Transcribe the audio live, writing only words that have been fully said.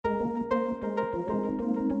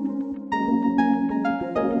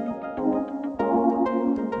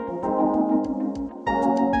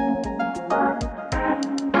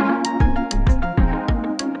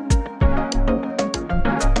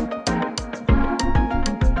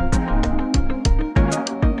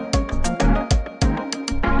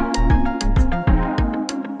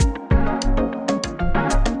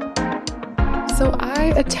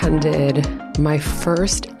attended my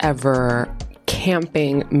first ever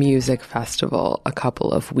camping music festival a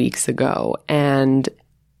couple of weeks ago, and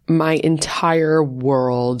my entire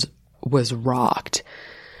world was rocked.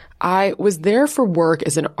 I was there for work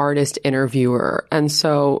as an artist interviewer, and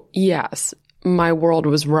so, yes, my world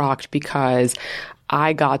was rocked because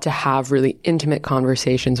I got to have really intimate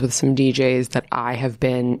conversations with some DJs that I have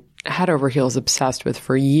been head over heels obsessed with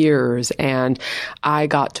for years, and I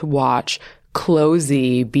got to watch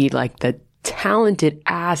Closey be like the talented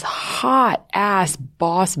ass, hot ass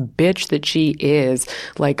boss bitch that she is,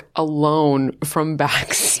 like alone from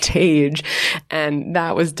backstage. And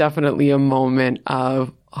that was definitely a moment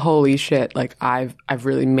of holy shit, like I've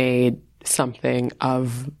really made something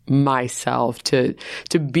of myself to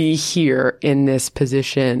be here in this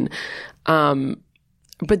position.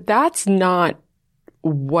 But that's not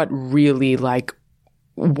what really like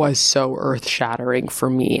was so earth-shattering for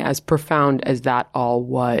me, as profound as that all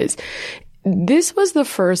was. This was the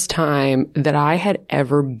first time that I had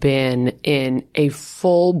ever been in a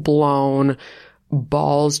full-blown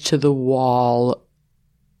balls to the wall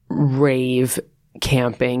rave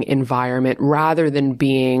camping environment, rather than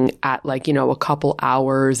being at like, you know, a couple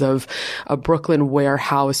hours of a Brooklyn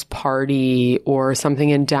warehouse party or something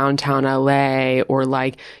in downtown LA, or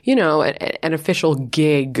like, you know, an official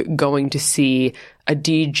gig going to see a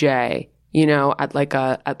DJ, you know, at like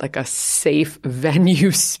a safe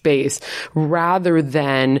venue space, rather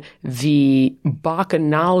than the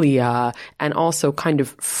bacchanalia and also kind of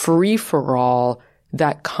free for all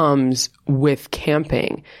that comes with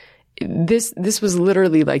camping. This was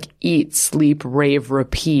literally like eat, sleep, rave,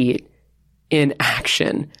 repeat in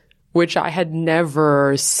action, which I had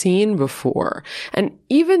never seen before. And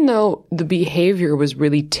even though the behavior was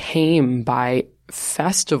really tame by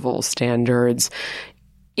festival standards,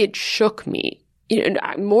 it shook me. You know,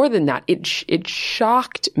 more than that, it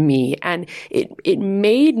shocked me, and it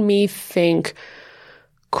made me think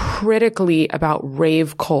critically about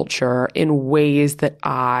rave culture in ways that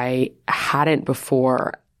I hadn't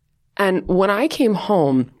before. And when I came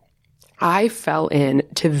home, I fell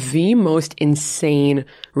into the most insane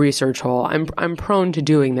research hole. I'm prone to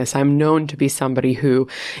doing this. I'm known to be somebody who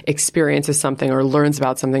experiences something or learns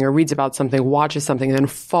about something or reads about something, watches something, and then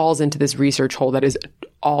falls into this research hole that is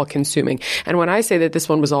all consuming. And when I say that this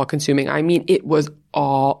one was all consuming, I mean it was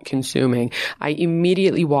all consuming. I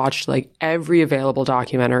immediately watched like every available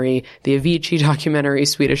documentary, the Avicii documentary,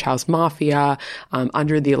 Swedish House Mafia,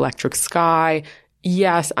 Under the Electric Sky.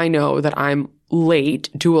 Yes, I know that I'm late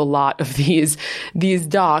to a lot of these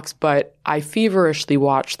docs, but I feverishly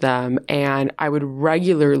watched them, and I would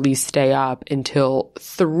regularly stay up until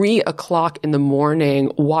 3 o'clock in the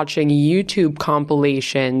morning watching YouTube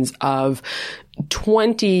compilations of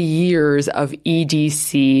 20 years of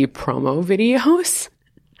EDC promo videos.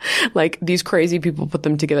 Like, these crazy people put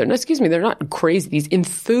them together. No, excuse me, they're not crazy. These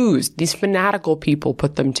enthused, these fanatical people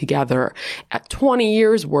put them together at 20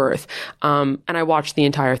 years worth. And I watched the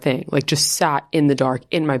entire thing, like just sat in the dark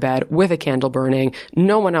in my bed with a candle burning,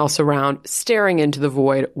 no one else around, staring into the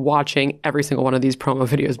void, watching every single one of these promo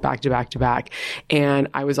videos back to back to back. And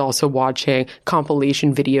I was also watching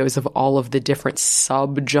compilation videos of all of the different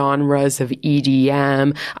subgenres of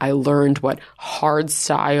EDM. I learned what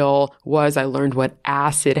hardstyle was. I learned what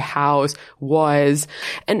acid house was.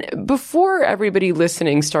 And before everybody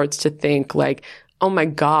listening starts to think like, oh my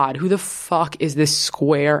God, who the fuck is this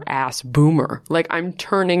square ass boomer? Like, I'm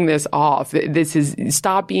turning this off.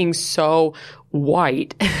 Stop being so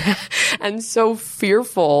white and so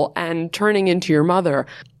fearful and turning into your mother.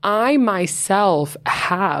 I myself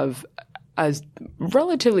have a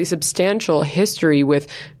relatively substantial history with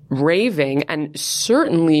raving, and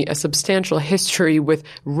certainly a substantial history with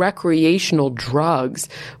recreational drugs.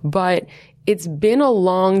 But it's been a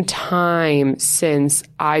long time since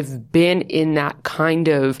I've been in that kind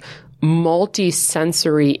of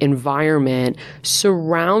multi-sensory environment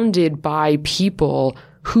surrounded by people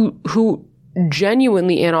who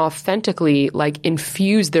genuinely and authentically like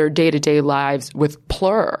infuse their day-to-day lives with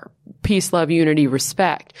plur. Peace, love, unity,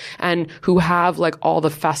 respect, and who have like all the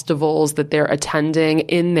festivals that they're attending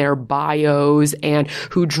in their bios, and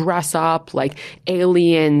who dress up like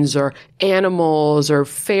aliens or animals or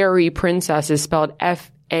fairy princesses, spelled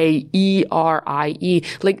Faerie.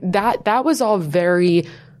 Like that was all very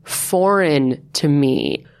foreign to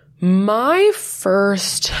me. My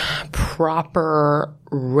first proper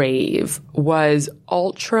rave was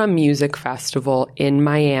Ultra Music Festival in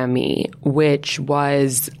Miami, which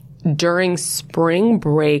was during spring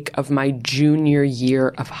break of my junior year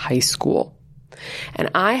of high school.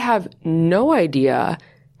 And I have no idea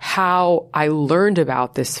how I learned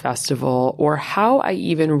about this festival or how I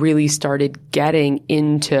even really started getting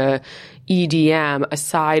into EDM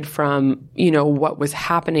aside from, what was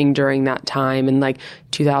happening during that time in like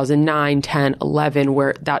 2009, 10, 11,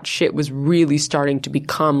 where that shit was really starting to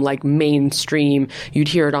become like mainstream. You'd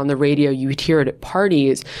hear it on the radio, you'd hear it at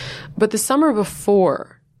parties. But the summer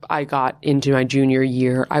before I got into my junior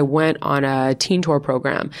year, I went on a teen tour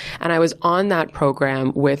program, and I was on that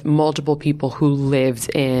program with multiple people who lived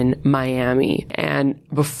in Miami. And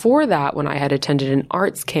before that, when I had attended an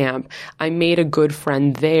arts camp, I made a good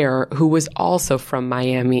friend there who was also from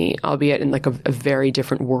Miami, albeit in like a very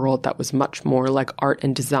different world that was much more like art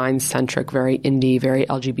and design centric, very indie, very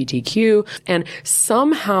LGBTQ. And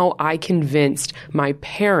somehow I convinced my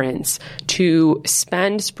parents to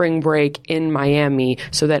spend spring break in Miami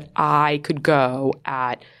so that I could go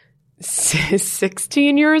at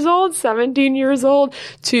 16 years old, 17 years old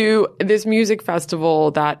to this music festival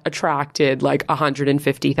that attracted like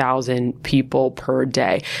 150,000 people per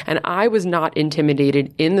day. And I was not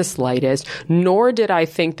intimidated in the slightest, nor did I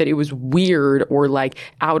think that it was weird or like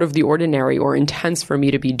out of the ordinary or intense for me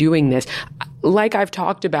to be doing this. Like I've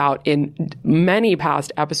talked about in many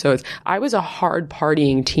past episodes, I was a hard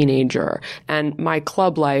partying teenager, and my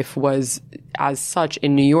club life was as such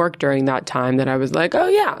in New York during that time that I was like, oh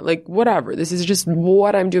yeah, like whatever. This is just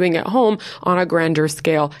what I'm doing at home on a grander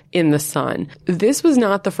scale in the sun. This was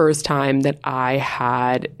not the first time that I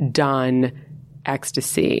had done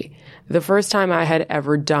ecstasy. The first time I had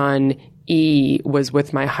ever done E was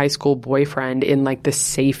with my high school boyfriend in like the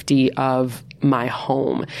safety of my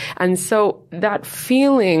home. And so that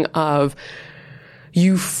feeling of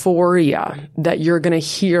euphoria that you're going to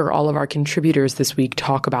hear all of our contributors this week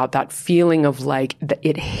talk about, that feeling of like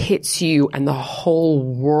it hits you and the whole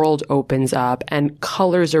world opens up and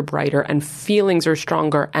colors are brighter and feelings are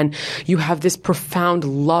stronger and you have this profound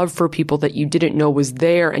love for people that you didn't know was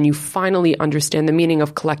there and you finally understand the meaning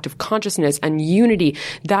of collective consciousness and unity.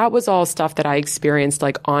 That was all stuff that I experienced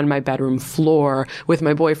like on my bedroom floor with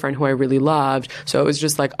my boyfriend who I really loved. So it was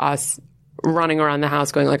just like us running around the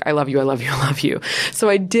house going like, I love you, I love you, I love you. So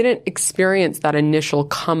I didn't experience that initial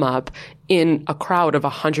come up in a crowd of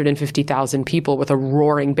 150,000 people with a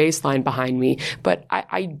roaring bass line behind me. But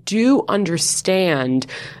I do understand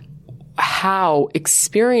how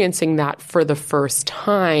experiencing that for the first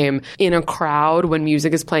time in a crowd when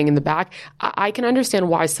music is playing in the back, I can understand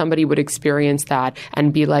why somebody would experience that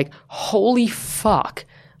and be like, holy fuck,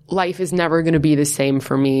 life is never going to be the same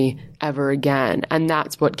for me ever again. And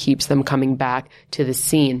that's what keeps them coming back to the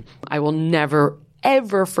scene. I will never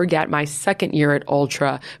ever forget my second year at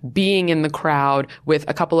Ultra being in the crowd with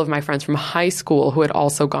a couple of my friends from high school who had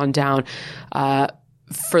also gone down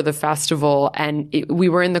for the festival. And we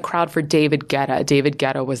were in the crowd for David Guetta. David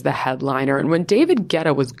Guetta was the headliner. And when David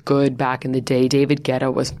Guetta was good back in the day, David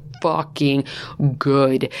Guetta was fucking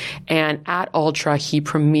good. And at Ultra, he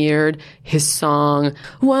premiered his song,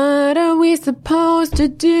 What Are We Supposed to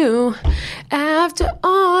Do After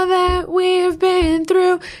All That We've Been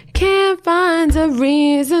Through? Can't find a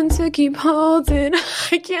reason to keep holding.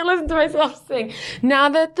 I can't listen to myself sing. Now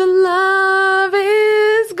that the love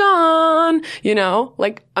is gone.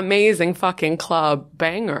 Like amazing fucking club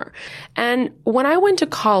banger. And when I went to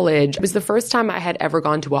college, it was the first time I had ever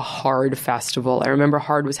gone to a hard festival. I remember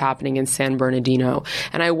hard was happening in San Bernardino.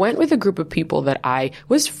 And I went with a group of people that I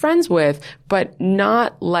was friends with, but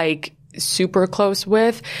not like super close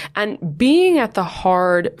with. And being at the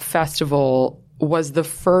hard festival was the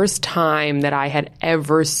first time that I had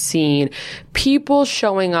ever seen people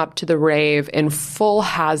showing up to the rave in full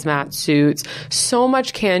hazmat suits, so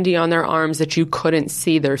much candy on their arms that you couldn't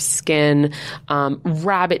see their skin,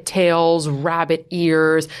 rabbit tails, rabbit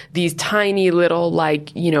ears, these tiny little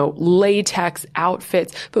latex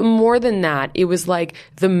outfits. But more than that, it was like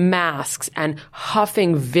the masks and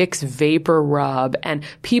huffing Vicks vapor rub and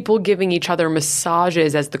people giving each other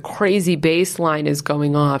massages as the crazy bass line is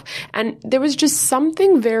going off. And there was just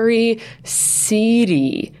something very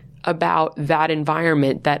seedy about that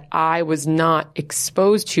environment that I was not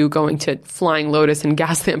exposed to going to Flying Lotus and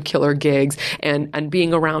Gaslamp Killer gigs and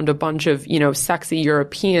being around a bunch of, sexy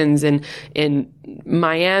Europeans in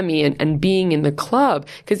Miami and being in the club,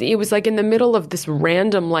 because it was like in the middle of this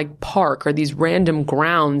random like park or these random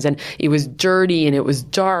grounds, and it was dirty and it was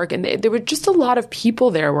dark, and there were just a lot of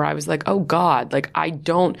people there where I was like, oh God, like I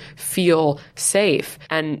don't feel safe.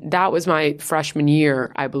 And that was my freshman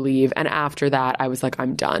year, I believe. And after that, I was like,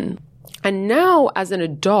 I'm done. And now as an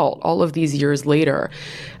adult, all of these years later,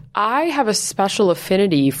 I have a special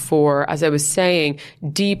affinity for, as I was saying,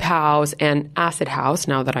 deep house and acid house,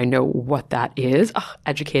 now that I know what that is.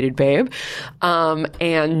 Educated babe.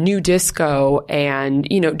 And new disco and,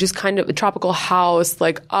 just kind of tropical house,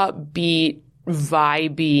 like upbeat,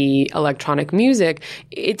 vibey electronic music.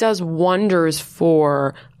 It does wonders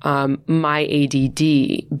for my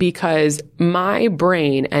ADD, because my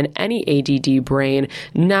brain and any ADD brain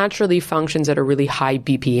naturally functions at a really high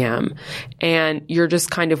BPM. And you're just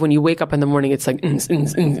kind of, when you wake up in the morning, it's like,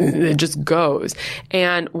 it just goes.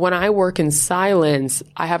 And when I work in silence,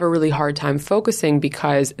 I have a really hard time focusing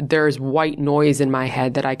because there's white noise in my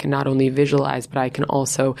head that I can not only visualize, but I can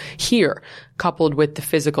also hear, coupled with the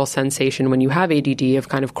physical sensation when you have ADD of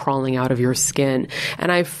kind of crawling out of your skin.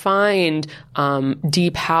 And I find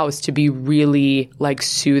deep house to be really like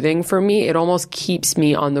soothing for me. It almost keeps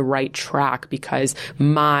me on the right track because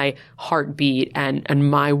my heartbeat and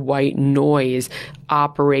my white noise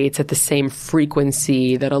operates at the same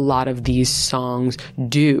frequency that a lot of these songs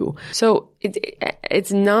do. So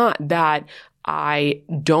it's not that I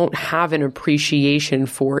don't have an appreciation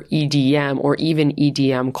for EDM or even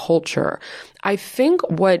EDM culture. I think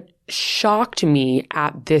what shocked me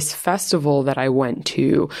at this festival that I went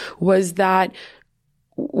to was that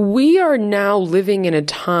we are now living in a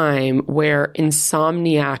time where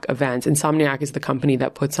Insomniac is the company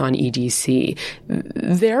that puts on EDC,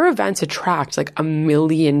 their events attract like 1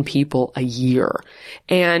 million people a year.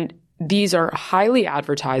 And these are highly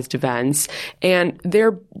advertised events, and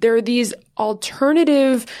they're these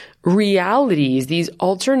alternative realities, these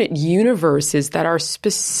alternate universes that are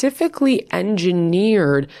specifically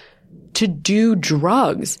engineered to do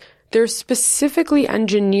drugs. They're specifically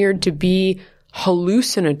engineered to be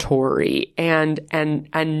hallucinatory and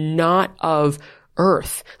not of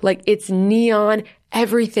Earth. Like, it's neon.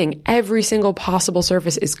 Everything, every single possible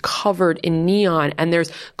surface is covered in neon, and there's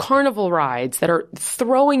carnival rides that are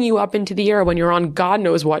throwing you up into the air when you're on God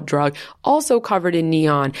knows what drug, also covered in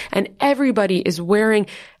neon, and everybody is wearing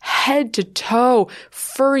head to toe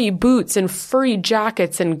furry boots and furry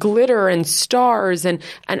jackets and glitter and stars, and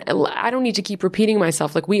I don't need to keep repeating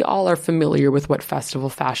myself. Like, we all are familiar with what festival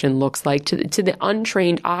fashion looks like. To the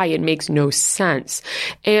untrained eye, it makes no sense.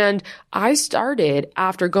 And I started,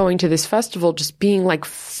 after going to this festival, just being like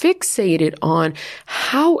fixated on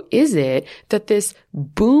how is it that this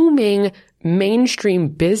booming mainstream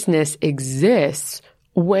business exists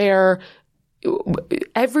where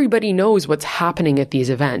everybody knows what's happening at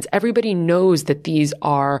these events. Everybody knows that these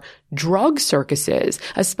are drug circuses,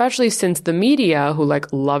 especially since the media, who like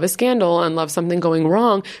love a scandal and love something going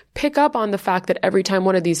wrong, pick up on the fact that every time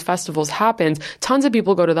one of these festivals happens, tons of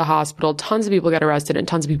people go to the hospital, tons of people get arrested, and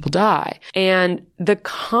tons of people die. And the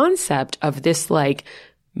concept of this like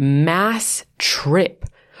mass trip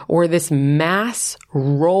or this mass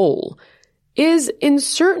roll is in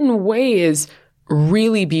certain ways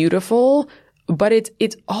really beautiful, but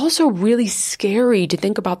it's also really scary to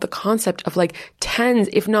think about the concept of like tens,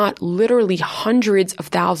 if not literally hundreds of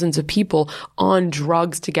thousands of people on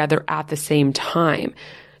drugs together at the same time.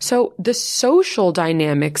 So the social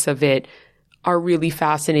dynamics of it are really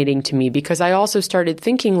fascinating to me, because I also started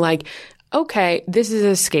thinking like, okay, this is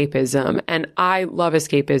escapism, and I love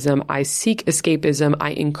escapism. I seek escapism.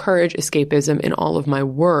 I encourage escapism in all of my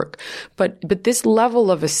work. But this level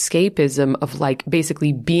of escapism of like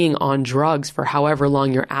basically being on drugs for however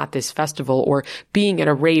long you're at this festival, or being at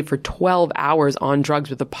a rave for 12 hours on drugs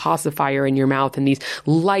with a pacifier in your mouth and these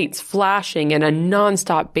lights flashing and a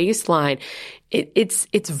nonstop bass line,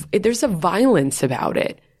 there's a violence about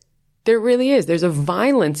it. There really is. There's a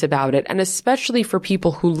violence about it. And especially for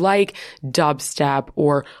people who like dubstep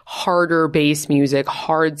or harder bass music,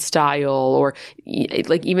 hard style, or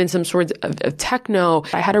like even some sorts of techno.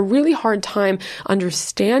 I had a really hard time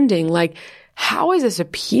understanding, like, how is this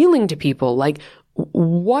appealing to people? Like,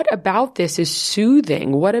 what about this is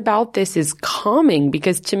soothing? What about this is calming?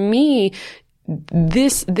 Because to me,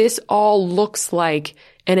 this all looks like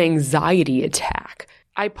an anxiety attack.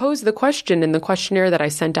 I posed the question in the questionnaire that I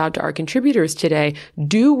sent out to our contributors today: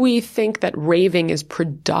 do we think that raving is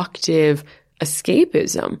productive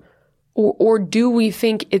escapism? Or do we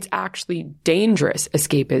think it's actually dangerous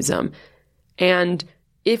escapism? And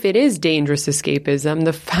if it is dangerous escapism,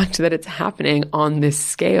 the fact that it's happening on this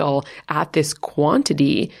scale at this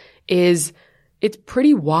quantity it's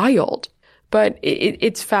pretty wild. But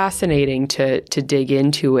it's fascinating to dig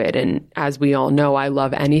into it. And as we all know, I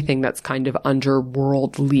love anything that's kind of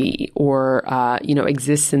underworldly or,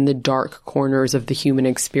 exists in the dark corners of the human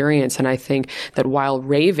experience. And I think that while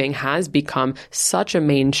raving has become such a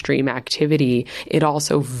mainstream activity, it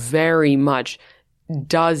also very much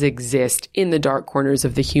does exist in the dark corners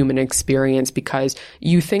of the human experience, because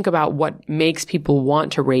you think about what makes people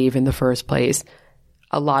want to rave in the first place.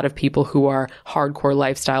 A lot of people who are hardcore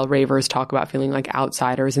lifestyle ravers talk about feeling like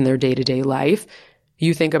outsiders in their day-to-day life.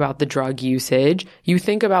 You think about the drug usage. You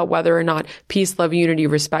think about whether or not peace, love, unity,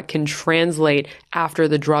 respect can translate after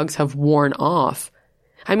the drugs have worn off.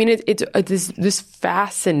 I mean, it's this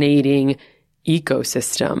fascinating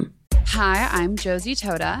ecosystem. Hi, I'm Josie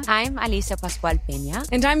Toda. I'm Alisa Pascual Peña.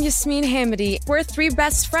 And I'm Yasmin Hamady. We're three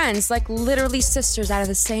best friends, like literally sisters out of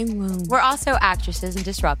the same womb. We're also actresses and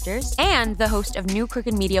disruptors, and the host of new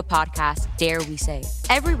Crooked Media podcast, Dare We Say.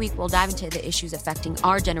 Every week, we'll dive into the issues affecting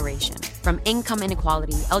our generation, from income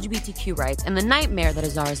inequality, LGBTQ rights, and the nightmare that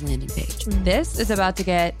is Zara's landing page. This is about to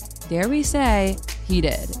get, dare we say,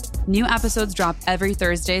 heated. New episodes drop every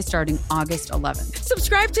Thursday starting August 11th.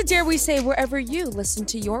 Subscribe to Dare We Say wherever you listen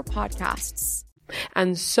to your podcasts.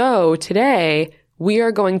 And so today we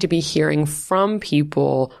are going to be hearing from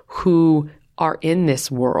people who are in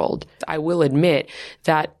this world. I will admit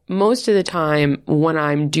that most of the time when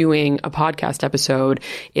I'm doing a podcast episode,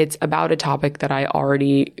 it's about a topic that I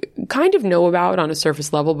already kind of know about on a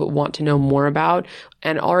surface level, but want to know more about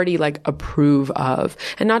and already like approve of.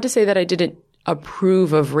 And not to say that I didn't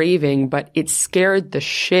approve of raving, but it scared the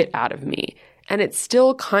shit out of me. And it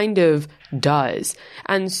still kind of does.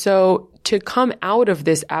 And so to come out of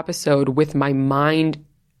this episode with my mind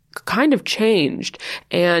kind of changed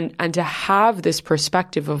and to have this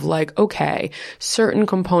perspective of like, okay, certain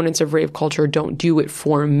components of rave culture don't do it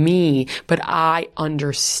for me, but I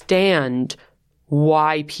understand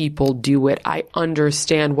why people do it. I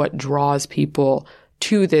understand what draws people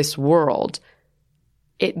to this world.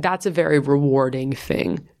 That's a very rewarding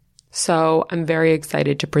thing. So I'm very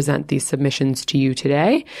excited to present these submissions to you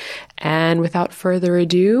today. And without further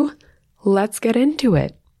ado, let's get into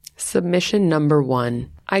it. Submission number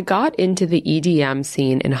 1. I got into the EDM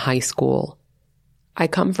scene in high school. I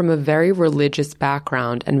come from a very religious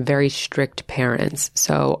background and very strict parents,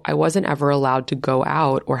 so I wasn't ever allowed to go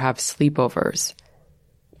out or have sleepovers.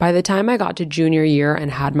 By the time I got to junior year and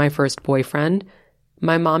had my first boyfriend,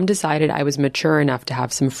 my mom decided I was mature enough to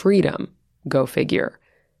have some freedom. Go figure.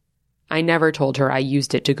 I never told her I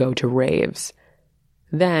used it to go to raves.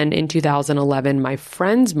 Then, in 2011, my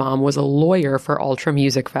friend's mom was a lawyer for Ultra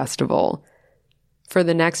Music Festival. For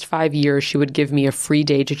the next 5 years, she would give me a free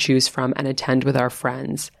day to choose from and attend with our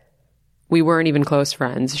friends. We weren't even close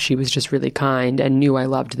friends. She was just really kind and knew I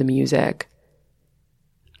loved the music.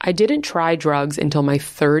 I didn't try drugs until my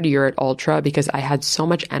 3rd year at Ultra because I had so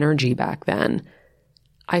much energy back then.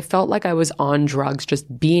 I felt like I was on drugs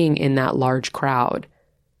just being in that large crowd.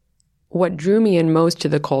 What drew me in most to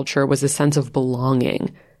the culture was a sense of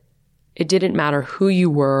belonging. It didn't matter who you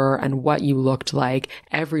were and what you looked like,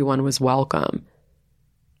 everyone was welcome.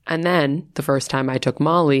 And then, the first time I took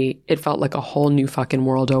Molly, it felt like a whole new fucking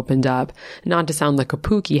world opened up. Not to sound like a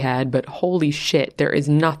pookie head, but holy shit, there is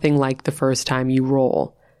nothing like the first time you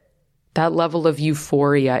roll. That level of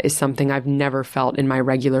euphoria is something I've never felt in my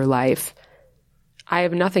regular life. I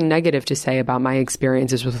have nothing negative to say about my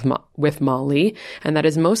experiences with Molly, and that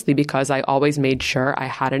is mostly because I always made sure I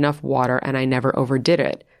had enough water and I never overdid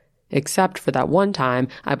it. Except for that one time,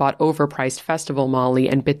 I bought overpriced festival Molly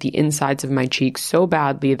and bit the insides of my cheeks so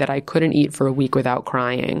badly that I couldn't eat for a week without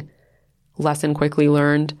crying. Lesson quickly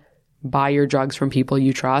learned: buy your drugs from people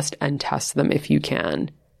you trust and test them if you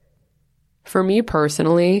can. For me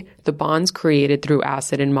personally, the bonds created through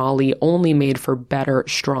acid and Molly only made for better,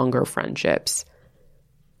 stronger friendships.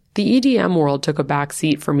 The EDM world took a back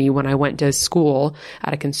seat for me when I went to school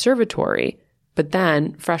at a conservatory, but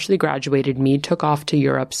then, freshly graduated me took off to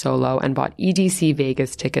Europe solo and bought EDC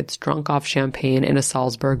Vegas tickets drunk off champagne in a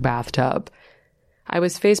Salzburg bathtub. I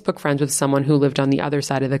was Facebook friends with someone who lived on the other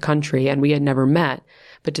side of the country and we had never met,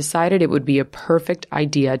 but decided it would be a perfect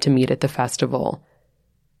idea to meet at the festival.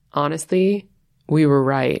 Honestly, we were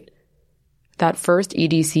right. That first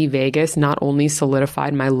EDC Vegas not only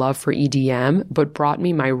solidified my love for EDM, but brought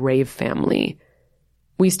me my rave family.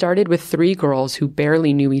 We started with 3 girls who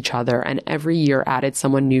barely knew each other and every year added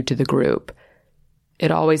someone new to the group.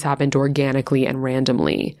 It always happened organically and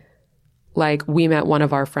randomly. Like, we met one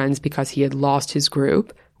of our friends because he had lost his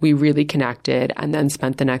group, we really connected, and then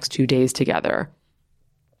spent the next 2 days together.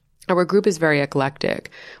 Our group is very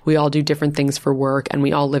eclectic. We all do different things for work and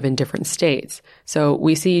we all live in different states. So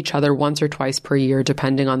we see each other once or twice per year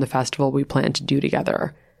depending on the festival we plan to do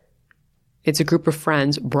together. It's a group of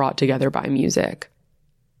friends brought together by music.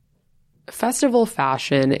 Festival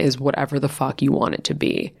fashion is whatever the fuck you want it to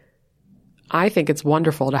be. I think it's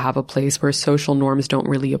wonderful to have a place where social norms don't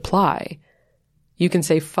really apply. You can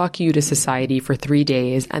say fuck you to society for 3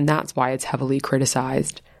 days, and that's why it's heavily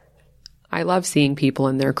criticized. I love seeing people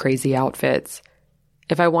in their crazy outfits.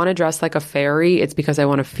 If I want to dress like a fairy, it's because I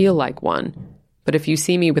want to feel like one. But if you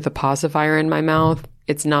see me with a pacifier in my mouth,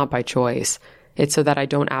 it's not by choice. It's so that I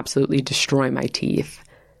don't absolutely destroy my teeth.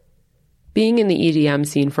 Being in the EDM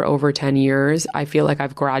scene for over 10 years, I feel like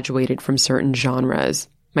I've graduated from certain genres.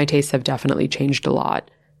 My tastes have definitely changed a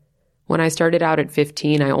lot. When I started out at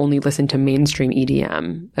 15, I only listened to mainstream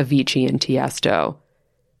EDM, Avicii and Tiesto.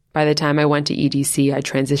 By the time I went to EDC, I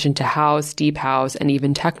transitioned to house, deep house, and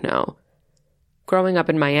even techno. Growing up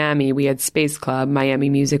in Miami, we had Space Club, Miami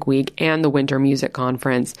Music Week, and the Winter Music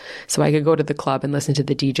Conference, so I could go to the club and listen to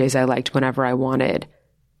the DJs I liked whenever I wanted.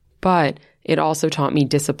 But it also taught me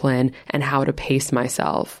discipline and how to pace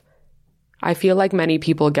myself. I feel like many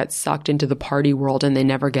people get sucked into the party world and they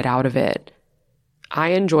never get out of it.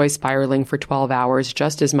 I enjoy spiraling for 12 hours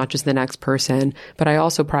just as much as the next person, but I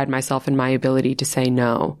also pride myself in my ability to say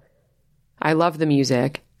no. I love the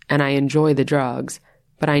music, and I enjoy the drugs,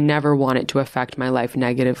 but I never want it to affect my life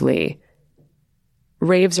negatively.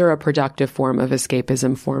 Raves are a productive form of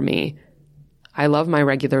escapism for me. I love my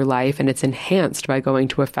regular life, and it's enhanced by going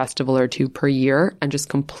to a festival or two per year and just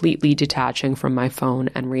completely detaching from my phone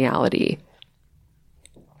and reality.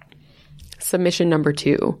 Submission number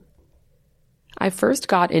 2. I first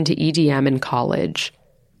got into EDM in college.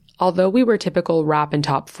 Although we were typical rap and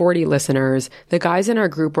top 40 listeners, the guys in our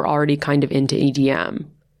group were already kind of into EDM.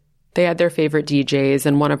 They had their favorite DJs,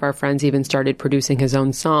 and one of our friends even started producing his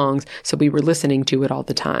own songs, so we were listening to it all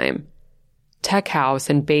the time. Tech house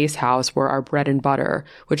and bass house were our bread and butter,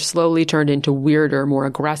 which slowly turned into weirder, more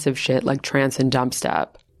aggressive shit like trance and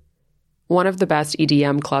dubstep. One of the best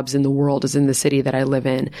EDM clubs in the world is in the city that I live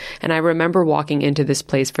in, and I remember walking into this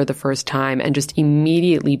place for the first time and just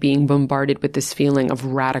immediately being bombarded with this feeling of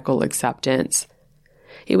radical acceptance.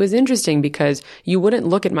 It was interesting because you wouldn't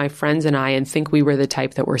look at my friends and I and think we were the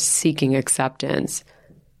type that were seeking acceptance.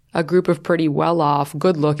 A group of pretty well-off,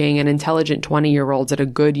 good-looking, and intelligent 20-year-olds at a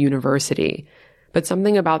good university. But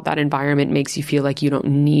something about that environment makes you feel like you don't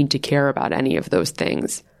need to care about any of those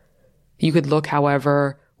things. You could look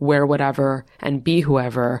however, wear whatever, and be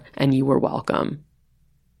whoever, and you were welcome.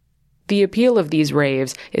 The appeal of these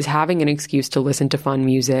raves is having an excuse to listen to fun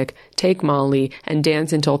music, take Molly, and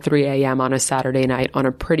dance until 3 a.m. on a Saturday night on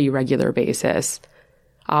a pretty regular basis.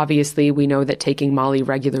 Obviously, we know that taking Molly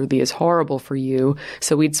regularly is horrible for you,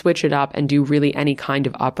 so we'd switch it up and do really any kind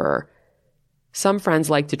of upper. Some friends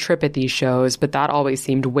like to trip at these shows, but that always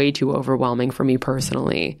seemed way too overwhelming for me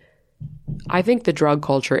personally. I think the drug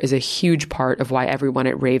culture is a huge part of why everyone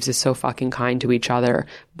at raves is so fucking kind to each other,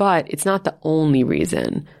 but it's not the only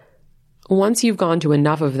reason. Once you've gone to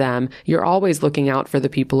enough of them, you're always looking out for the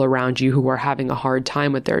people around you who are having a hard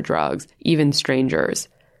time with their drugs, even strangers.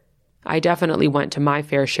 I definitely went to my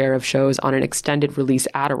fair share of shows on an extended release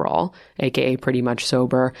Adderall, aka pretty much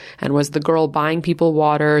sober, and was the girl buying people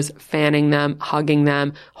waters, fanning them, hugging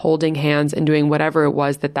them, holding hands, and doing whatever it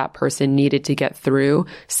was that person needed to get through,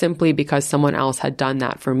 simply because someone else had done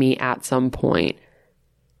that for me at some point.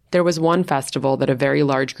 There was one festival that a very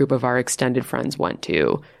large group of our extended friends went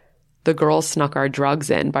to. The girls snuck our drugs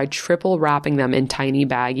in by triple wrapping them in tiny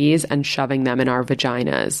baggies and shoving them in our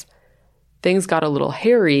vaginas. Things got a little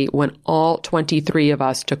hairy when all 23 of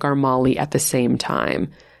us took our Molly at the same time.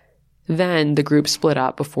 Then the group split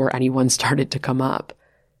up before anyone started to come up.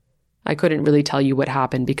 I couldn't really tell you what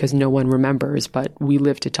happened because no one remembers, but we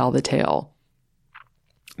live to tell the tale.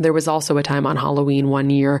 There was also a time on Halloween one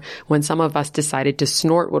year when some of us decided to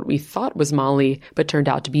snort what we thought was Molly, but turned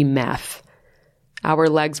out to be meth. Our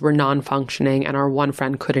legs were non-functioning, and our one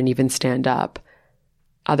friend couldn't even stand up.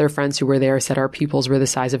 Other friends who were there said our pupils were the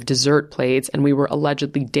size of dessert plates, and we were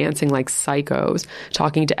allegedly dancing like psychos,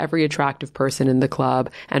 talking to every attractive person in the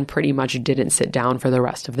club, and pretty much didn't sit down for the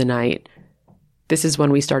rest of the night. This is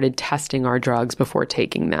when we started testing our drugs before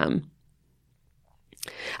taking them.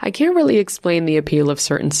 I can't really explain the appeal of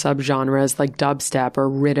certain subgenres like dubstep or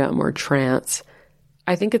rhythm or trance.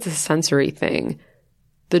 I think it's a sensory thing.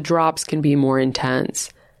 The drops can be more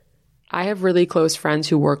intense. I have really close friends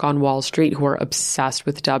who work on Wall Street who are obsessed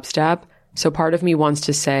with dubstep, so part of me wants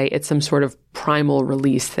to say it's some sort of primal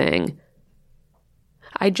release thing.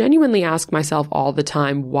 I genuinely ask myself all the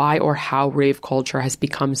time why or how rave culture has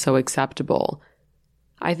become so acceptable.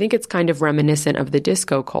 I think it's kind of reminiscent of the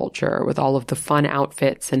disco culture with all of the fun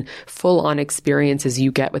outfits and full-on experiences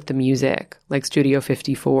you get with the music, like Studio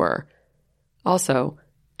 54. Also,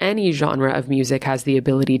 any genre of music has the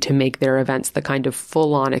ability to make their events the kind of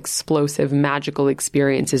full-on, explosive, magical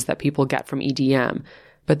experiences that people get from EDM,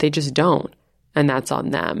 but they just don't, and that's on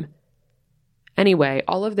them. Anyway,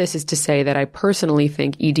 all of this is to say that I personally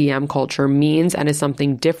think EDM culture means and is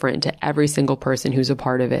something different to every single person who's a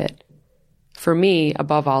part of it. For me,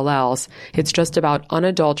 above all else, it's just about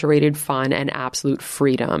unadulterated fun and absolute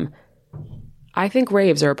freedom. I think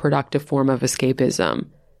raves are a productive form of escapism.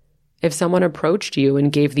 If someone approached you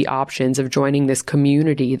and gave the options of joining this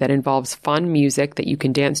community that involves fun music that you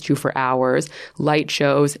can dance to for hours, light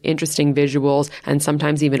shows, interesting visuals, and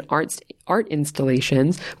sometimes even art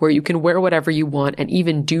installations where you can wear whatever you want and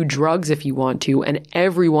even do drugs if you want to, and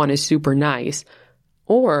everyone is super nice,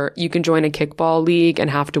 or you can join a kickball league and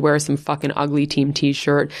have to wear some fucking ugly team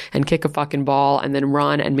t-shirt and kick a fucking ball and then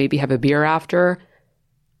run and maybe have a beer after,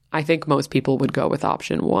 I think most people would go with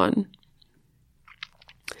option 1.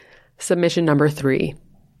 Submission number 3.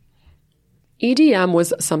 EDM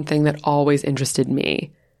was something that always interested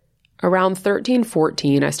me. Around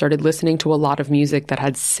 13-14, I started listening to a lot of music that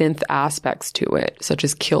had synth aspects to it, such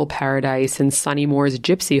as Kill Paradise and Sonny Moore's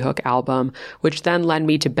Gypsy Hook album, which then led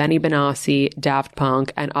me to Benny Benassi, Daft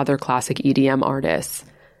Punk, and other classic EDM artists.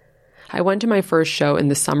 I went to my first show in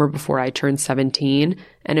the summer before I turned 17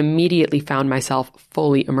 and immediately found myself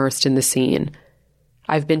fully immersed in the scene.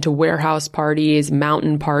 I've been to warehouse parties,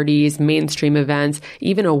 mountain parties, mainstream events,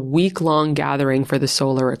 even a week-long gathering for the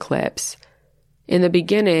solar eclipse. In the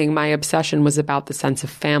beginning, my obsession was about the sense of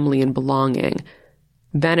family and belonging.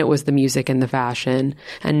 Then it was the music and the fashion,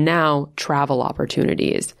 and now travel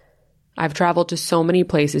opportunities. I've traveled to so many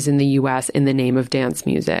places in the US in the name of dance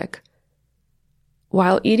music.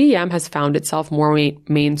 While EDM has found itself more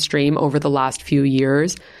mainstream over the last few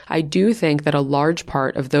years, I do think that a large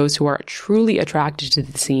part of those who are truly attracted to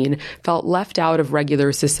the scene felt left out of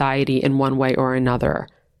regular society in one way or another.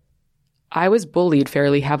 I was bullied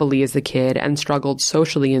fairly heavily as a kid and struggled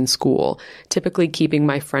socially in school, typically keeping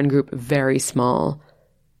my friend group very small.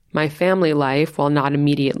 My family life, while not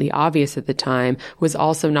immediately obvious at the time, was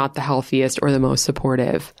also not the healthiest or the most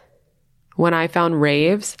supportive. When I found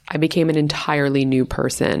raves, I became an entirely new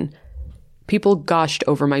person. People gushed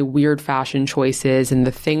over my weird fashion choices and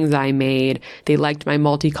the things I made. They liked my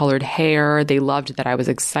multicolored hair. They loved that I was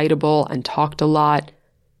excitable and talked a lot.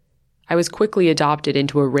 I was quickly adopted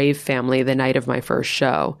into a rave family the night of my first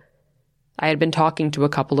show. I had been talking to a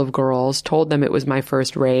couple of girls, told them it was my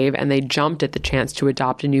first rave, and they jumped at the chance to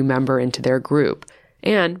adopt a new member into their group,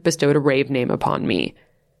 and bestowed a rave name upon me.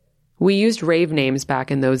 We used rave names back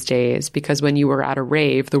in those days because when you were at a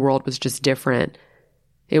rave, the world was just different.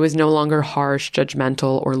 It was no longer harsh,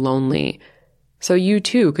 judgmental, or lonely. So you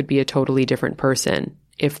too could be a totally different person,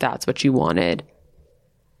 if that's what you wanted.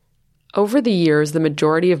 Over the years, the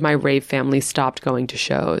majority of my rave family stopped going to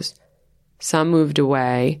shows. Some moved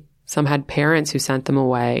away, some had parents who sent them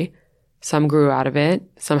away, some grew out of it,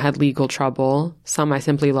 some had legal trouble, some I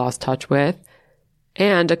simply lost touch with.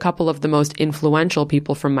 And a couple of the most influential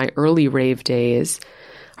people from my early rave days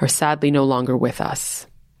are sadly no longer with us.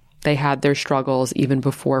 They had their struggles even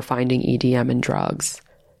before finding EDM and drugs.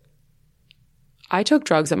 I took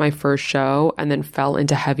drugs at my first show and then fell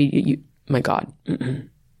into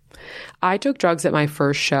I took drugs at my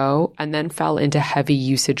first show and then fell into heavy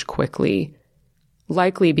usage quickly.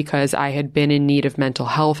 Likely because I had been in need of mental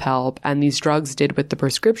health help, and these drugs did what the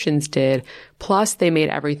prescriptions did, plus they made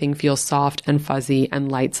everything feel soft and fuzzy and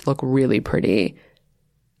lights look really pretty.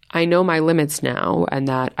 I know my limits now, and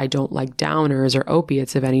that I don't like downers or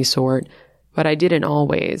opiates of any sort, but I didn't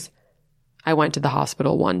always. I went to the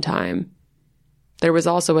hospital one time. There was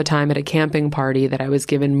also a time at a camping party that I was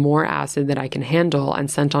given more acid than I can handle and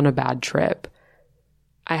sent on a bad trip.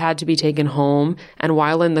 I had to be taken home, and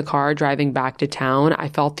while in the car driving back to town, I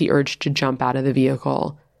felt the urge to jump out of the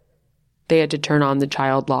vehicle. They had to turn on the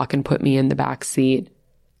child lock and put me in the back seat.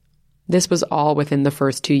 This was all within the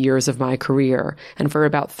first 2 years of my career, and for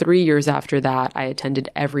about 3 years after that, I attended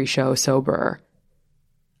every show sober.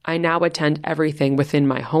 I now attend everything within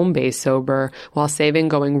my home base sober, while saving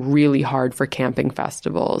going really hard for camping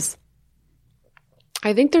festivals.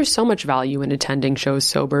 I think there's so much value in attending shows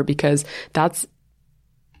sober because that's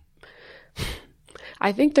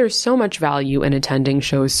but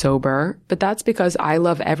that's because I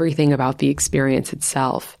love everything about the experience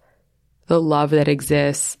itself. The love that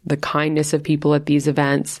exists, the kindness of people at these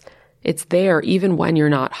events, it's there even when you're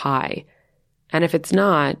not high. And if it's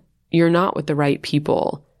not, you're not with the right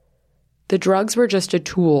people. The drugs were just a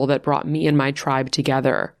tool that brought me and my tribe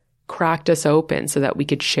together, cracked us open so that we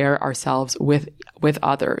could share ourselves with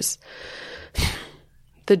others.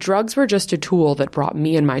 The drugs were just a tool that brought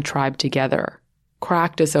me and my tribe together,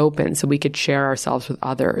 cracked us open so we could share ourselves with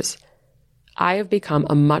others. I have become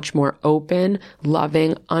a much more open,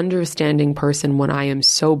 loving, understanding person when I am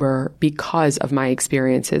sober because of my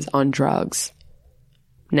experiences on drugs.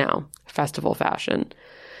 Now, festival fashion.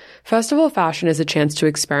 Festival fashion is a chance to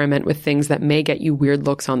experiment with things that may get you weird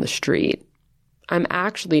looks on the street. I'm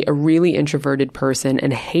actually a really introverted person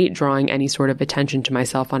and hate drawing any sort of attention to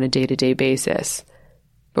myself on a day-to-day basis.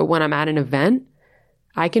 But when I'm at an event,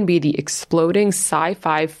 I can be the exploding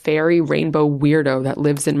sci-fi fairy rainbow weirdo that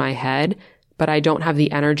lives in my head, but I don't have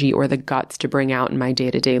the energy or the guts to bring out in my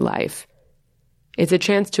day-to-day life. It's a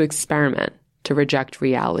chance to experiment, to reject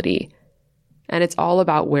reality. And it's all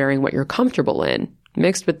about wearing what you're comfortable in,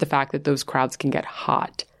 mixed with the fact that those crowds can get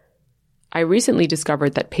hot. I recently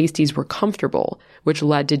discovered that pasties were comfortable, which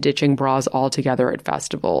led to ditching bras altogether at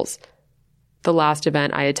festivals. The last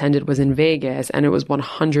event I attended was in Vegas, and it was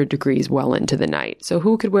 100 degrees well into the night, so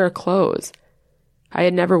who could wear clothes? I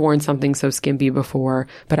had never worn something so skimpy before,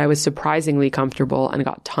 but I was surprisingly comfortable and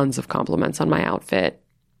got tons of compliments on my outfit.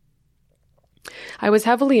 I was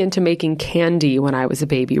heavily into making candy when I was a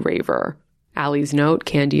baby raver. Allie's note,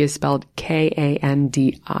 candy is spelled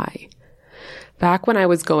K-A-N-D-I. Back when I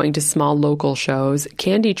was going to small local shows,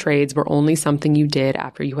 candy trades were only something you did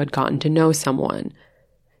after you had gotten to know someone.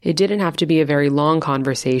 It didn't have to be a very long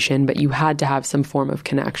conversation, but you had to have some form of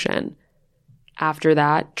connection. After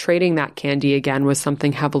that, trading that candy again was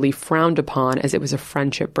something heavily frowned upon as it was a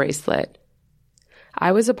friendship bracelet.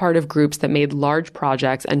 I was a part of groups that made large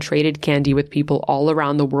projects and traded candy with people all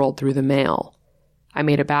around the world through the mail. I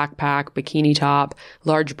made a backpack, bikini top,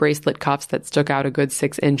 large bracelet cuffs that stuck out a good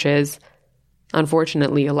 6 inches.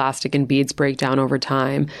 Unfortunately, elastic and beads break down over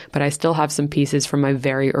time, but I still have some pieces from my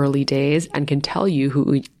very early days and can tell you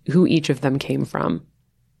who each of them came from.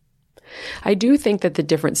 I do think that the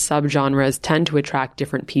different subgenres tend to attract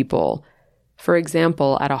different people. For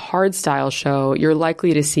example, at a hardstyle show, you're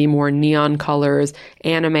likely to see more neon colors,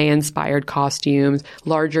 anime-inspired costumes,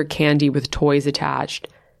 larger candy with toys attached.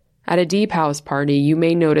 At a deep house party, you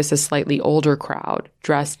may notice a slightly older crowd,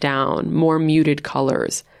 dressed down, more muted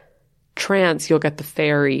colors. Trance, you'll get the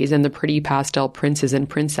fairies and the pretty pastel princes and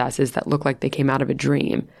princesses that look like they came out of a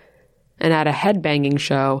dream. And at a headbanging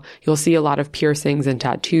show, you'll see a lot of piercings and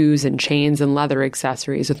tattoos and chains and leather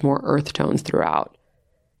accessories with more earth tones throughout.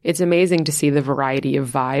 It's amazing to see the variety of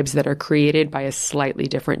vibes that are created by a slightly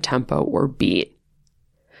different tempo or beat.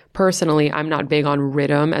 Personally, I'm not big on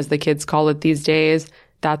rhythm, as the kids call it these days.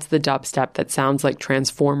 That's the dubstep that sounds like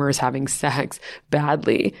Transformers having sex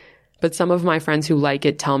badly. But some of my friends who like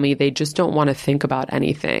it tell me they just don't want to think about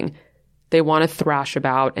anything. They want to thrash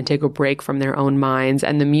about and take a break from their own minds,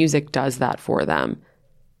 and the music does that for them.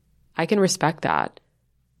 I can respect that.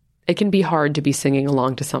 It can be hard to be singing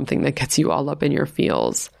along to something that gets you all up in your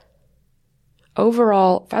feels.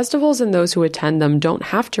 Overall, festivals and those who attend them don't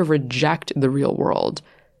have to reject the real world.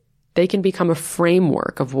 They can become a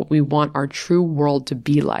framework of what we want our true world to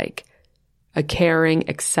be like. A caring,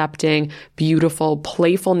 accepting, beautiful,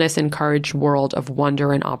 playfulness-encouraged world of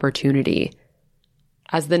wonder and opportunity.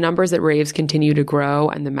 As the numbers at raves continue to grow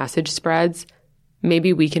and the message spreads,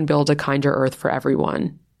 maybe we can build a kinder earth for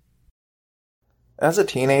everyone. As a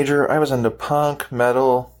teenager, I was into punk,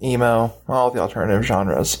 metal, emo, all the alternative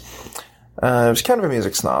genres. I was kind of a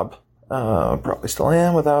music snob. Probably still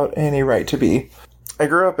am without any right to be. I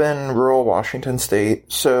grew up in rural Washington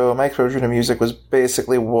state, so my exposure to music was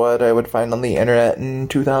basically what I would find on the internet in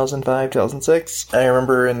 2005, 2006. I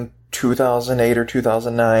remember in 2008 or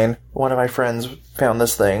 2009, one of my friends found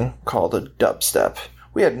this thing called a dubstep.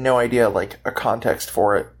 We had no idea, a context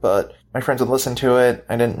for it, but my friends would listen to it.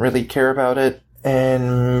 I didn't really care about it.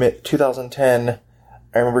 In 2010,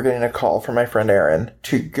 I remember getting a call from my friend Aaron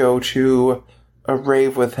to go to a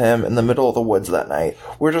rave with him in the middle of the woods that night.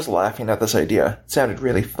 We're just laughing at this idea. It sounded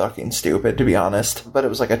really fucking stupid, to be honest. But it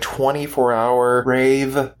was like a 24-hour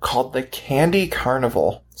rave called the Candy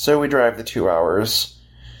Carnival. So we drive the 2 hours.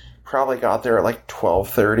 Probably got there at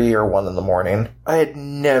 12:30 or 1 in the morning. I had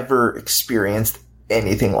never experienced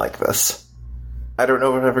anything like this. I don't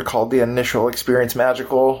know if I've ever called the initial experience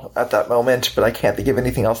magical at that moment, but I can't think of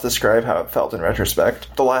anything else to describe how it felt in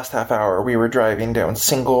retrospect. The last half hour, we were driving down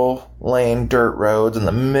single-lane dirt roads in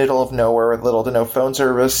the middle of nowhere with little to no phone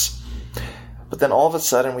service. But then all of a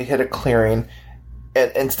sudden, we hit a clearing,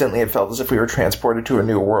 and instantly it felt as if we were transported to a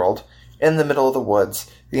new world. In the middle of the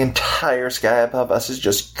woods, the entire sky above us is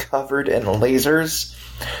just covered in lasers.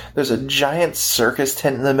 There's a giant circus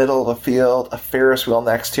tent in the middle of the field, a Ferris wheel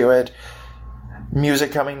next to it.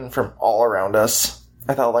 Music coming from all around us.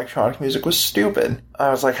 I thought electronic music was stupid. I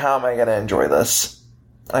was like, how am I going to enjoy this?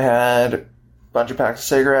 I had a bunch of packs of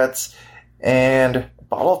cigarettes and a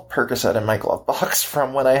bottle of Percocet in my glove box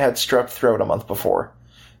from when I had strep throat a month before.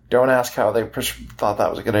 Don't ask how they thought that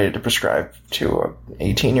was a good idea to prescribe to an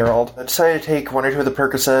 18-year-old. I decided to take 1 or 2 of the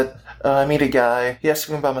Percocet. I meet a guy. He asked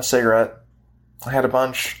me about my cigarette. I had a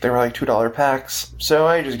bunch. They were like $2 packs. So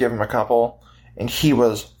I just gave him a couple. And he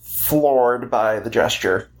was floored by the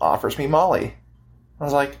gesture. Offers me Molly. I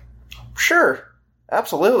was like, sure.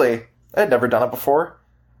 Absolutely. I had never done it before.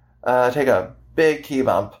 Take a big key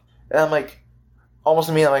bump. And I'm like, almost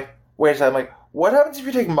immediately, I'm like, wait a second. I'm like, what happens if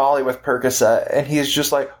you take Molly with Percocet? And he's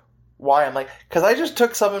just like, why? I'm like, because I just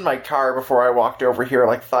took some in my car before I walked over here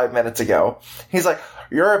like 5 minutes ago. He's like,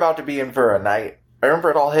 you're about to be in for a night. I remember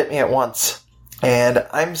it all hit me at once. And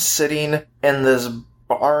I'm sitting in this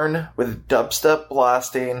barn with dubstep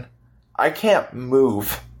blasting. I can't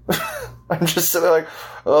move. I'm just sitting there like,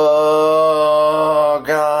 oh,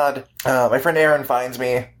 God. My friend Aaron finds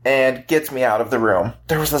me and gets me out of the room.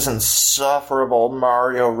 There was this insufferable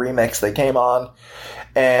Mario remix that came on,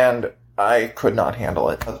 and I could not handle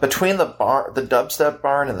it. Between the dubstep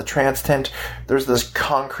barn and the trance tent, there's this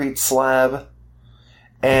concrete slab,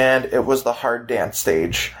 and it was the hard dance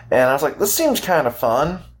stage. And I was like, this seems kind of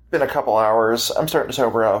fun. Been a couple hours. I'm starting to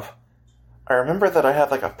sober up. I remember that I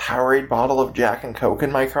had like a Powerade bottle of Jack and Coke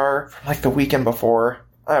in my car from like the weekend before.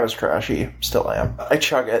 I was trashy. Still am. I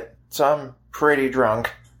chug it. So I'm pretty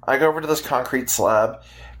drunk. I go over to this concrete slab.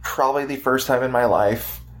 Probably the first time in my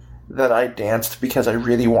life that I danced because I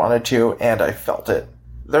really wanted to, and I felt it.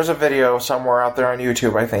 There's a video somewhere out there on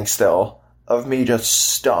YouTube, I think still, of me just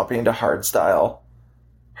stomping to hardstyle.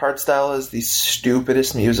 Hardstyle is the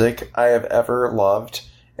stupidest music I have ever loved,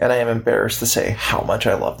 and I am embarrassed to say how much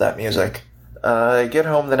I love that music. I get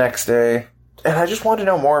home the next day, and I just wanted to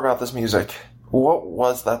know more about this music. What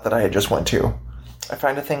was that I had just went to? I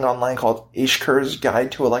find a thing online called Ishkur's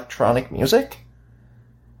Guide to Electronic Music.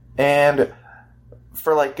 And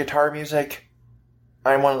for, like, guitar music,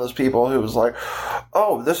 I'm one of those people who was like,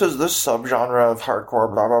 oh, this is this subgenre of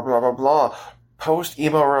hardcore, blah, blah, blah, blah, blah.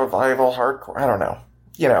 Post-emo revival hardcore. I don't know.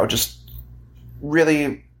 You know, just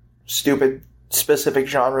really stupid specific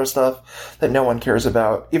genre stuff that no one cares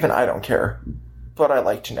about. Even I don't care, but I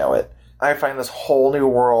like to know it. I find this whole new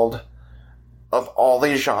world of all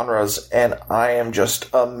these genres, and I am just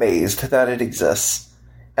amazed that it exists,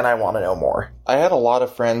 and I want to know more. I had a lot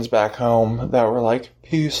of friends back home that were like,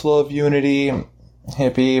 peace, love, unity,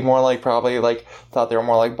 hippie, more like probably like thought they were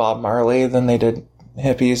more like Bob Marley than they did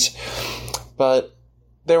hippies, but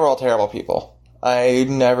they were all terrible people. I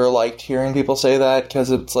never liked hearing people say that,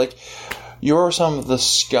 because it's like, you're some of the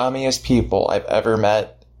scummiest people I've ever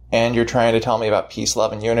met, and you're trying to tell me about peace,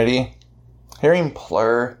 love, and unity. Hearing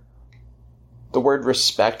plur, the word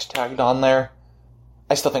respect tagged on there,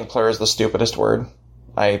 I still think plur is the stupidest word.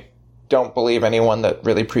 I don't believe anyone that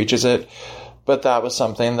really preaches it, but that was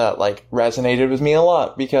something that, like, resonated with me a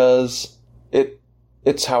lot, because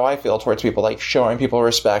it's how I feel towards people. Like, showing people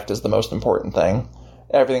respect is the most important thing.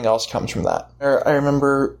 Everything else comes from that. I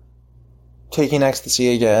remember taking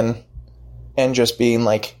ecstasy again, and just being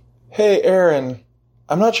like, hey, Aaron,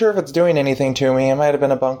 I'm not sure if it's doing anything to me. It might have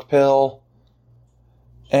been a bunk pill.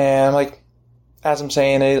 And I'm like, as I'm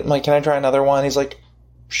saying it, I'm like, can I try another one? He's like,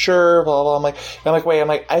 sure, blah, blah. I'm like, wait,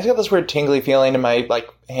 I just got this weird tingly feeling in my, like,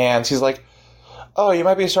 hands. He's like, oh, you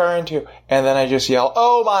might be starting to. And then I just yell,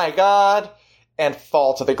 oh my God, and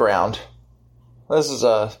fall to the ground. This is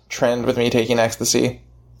a trend with me taking ecstasy.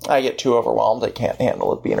 I get too overwhelmed. I can't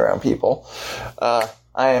handle it being around people.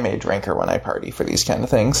 I am a drinker when I party for these kind of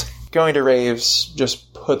things. Going to raves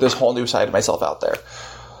just put this whole new side of myself out there.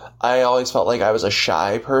 I always felt like I was a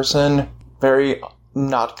shy person, very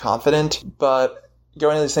not confident, but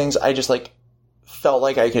going to these things, I just, like, felt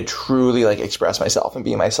like I could truly, like, express myself and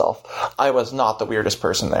be myself. I was not the weirdest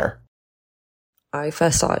person there. I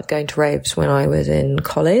first started going to raves when I was in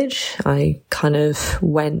college. I kind of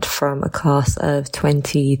went from a class of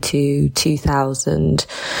 20 to 2,000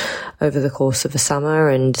 over the course of a summer,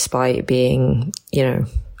 and despite being, you know,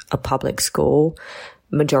 a public school,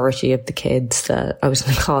 majority of the kids that I was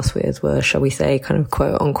in the class with were, shall we say, kind of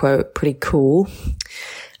quote unquote pretty cool.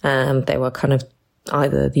 They were kind of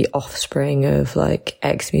either the offspring of like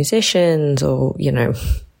ex-musicians, or, you know,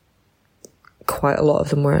 quite a lot of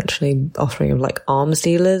them were actually offspring of like arms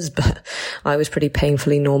dealers, but I was pretty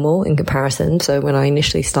painfully normal in comparison. So when I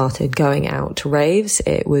initially started going out to raves,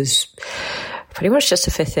 it was pretty much just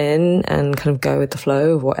to fit in and kind of go with the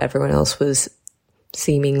flow of what everyone else was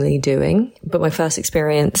seemingly doing. But my first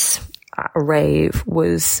experience at a rave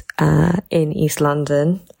was in East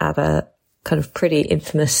London at a kind of pretty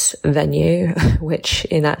infamous venue, which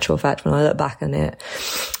in actual fact, when I look back on it,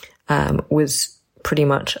 was pretty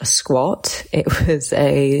much a squat. It was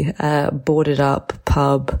a boarded up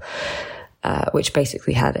pub which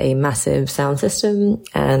basically had a massive sound system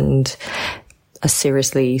and a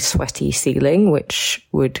seriously sweaty ceiling, which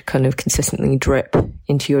would kind of consistently drip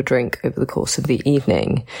into your drink over the course of the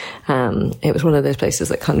evening. It was one of those places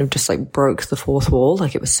that kind of just like broke the fourth wall.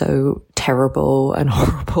 Like, it was so terrible and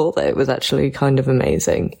horrible that it was actually kind of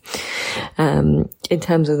amazing. In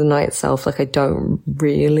terms of the night itself, like, I don't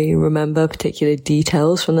really remember particular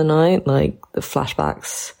details from the night. Like, the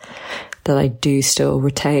flashbacks that I do still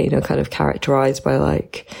retain are kind of characterized by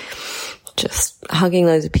like just hugging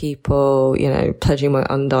loads of people, you know, pledging my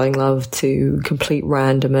undying love to complete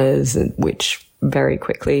randomers, which very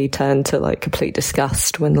quickly turned to like complete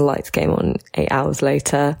disgust when the lights came on 8 hours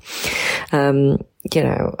later. You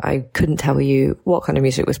know, I couldn't tell you what kind of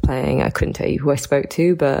music was playing. I couldn't tell you who I spoke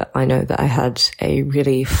to, but I know that I had a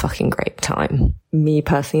really fucking great time. Me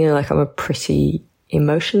personally, like, I'm a pretty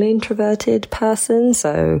emotionally introverted person.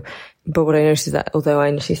 But what I noticed is that although I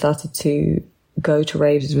initially started to go to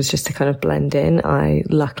raves was just to kind of blend in, I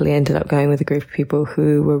luckily ended up going with a group of people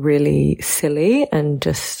who were really silly and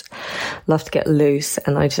just loved to get loose.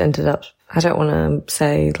 And I just ended up, I don't want to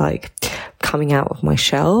say like coming out of my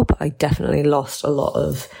shell, but I definitely lost a lot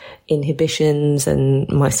of inhibitions and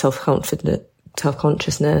my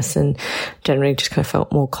self-consciousness, and generally just kind of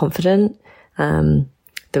felt more confident.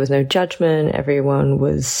 There was no judgment. Everyone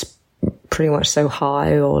was pretty much so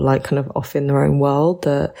high or like kind of off in their own world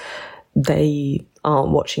that they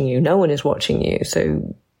aren't watching you. No one is watching you.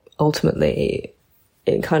 So ultimately,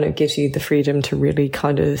 it kind of gives you the freedom to really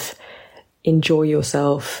kind of enjoy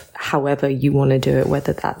yourself however you want to do it,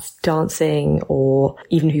 whether that's dancing or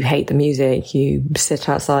even if you hate the music, you sit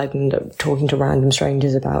outside and talking to random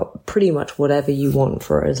strangers about pretty much whatever you want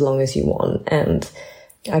for as long as you want. And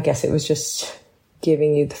I guess it was just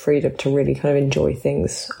giving you the freedom to really kind of enjoy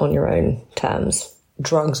things on your own terms.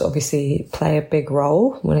 Drugs obviously play a big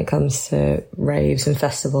role when it comes to raves and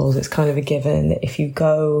festivals. It's kind of a given that if you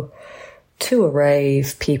go to a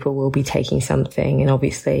rave, people will be taking something, and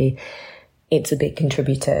obviously it's a big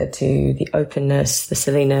contributor to the openness, the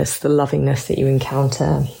silliness, the lovingness that you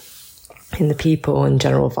encounter in the people and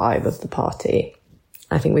general vibe of the party.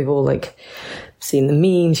 I think we've all like seen the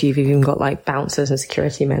memes. You've even got like bouncers and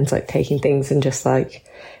security men like taking things and just like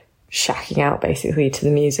shacking out basically to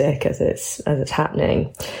the music as it's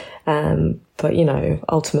happening. But you know,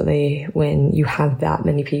 ultimately when you have that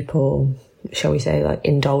many people, shall we say, like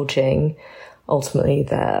indulging, ultimately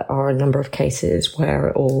there are a number of cases where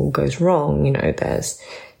it all goes wrong. You know, there's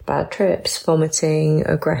bad trips, vomiting,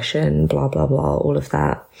 aggression, blah, blah, blah, all of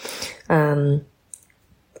that.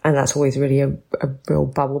 And that's always really a real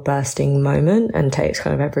bubble bursting moment and takes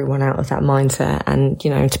kind of everyone out of that mindset. And, you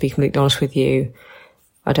know, to be completely honest with you,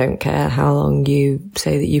 I don't care how long you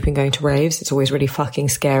say that you've been going to raves. It's always really fucking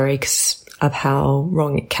scary because of how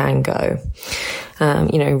wrong it can go.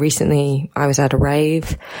 You know, recently I was at a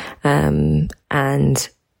rave, and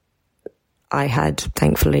I had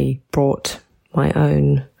thankfully brought my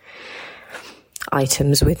own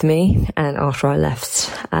items with me. And after I left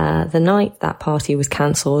the night, that party was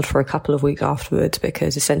cancelled for a couple of weeks afterwards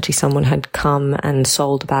because essentially someone had come and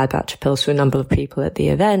sold a bad batch of pills to a number of people at the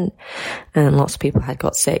event, and lots of people had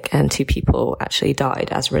got sick and 2 people actually died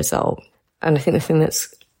as a result. And I think the thing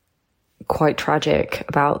that's quite tragic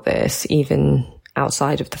about this, even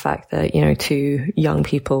outside of the fact that, you know, 2 young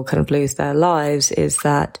people kind of lose their lives, is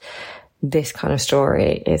that this kind of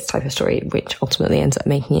story is the type of story which ultimately ends up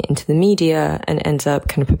making it into the media and ends up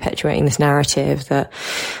kind of perpetuating this narrative that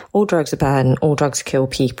all drugs are bad and all drugs kill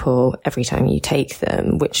people every time you take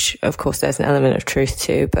them, which of course there's an element of truth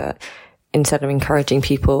to, but instead of encouraging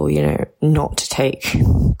people, you know, not to take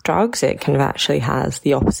drugs, it kind of actually has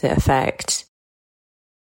the opposite effect.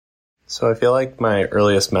 So I feel like my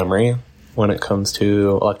earliest memory when it comes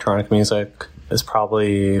to electronic music is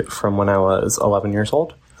probably from when I was 11 years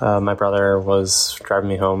old. My brother was driving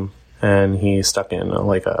me home and he stuck in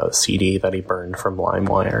a CD that he burned from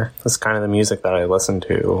LimeWire. That's kind of the music that I listened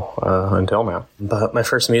to until now. But my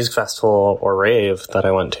first music festival or rave that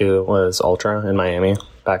I went to was Ultra in Miami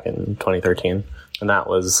back in 2013. And that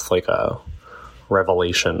was like a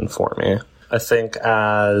revelation for me. I think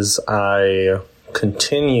as I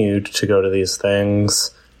continued to go to these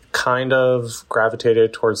things, kind of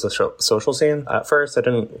gravitated towards the social scene. At first, I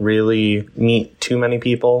didn't really meet too many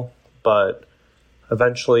people, but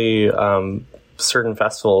eventually certain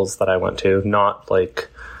festivals that I went to, not like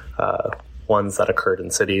ones that occurred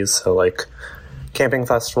in cities, so like camping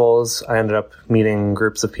festivals, I ended up meeting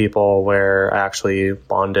groups of people where I actually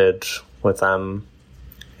bonded with them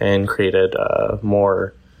and created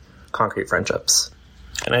more concrete friendships.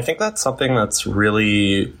 And I think that's something that's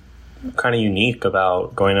really kind of unique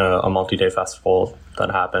about going to a multi-day festival that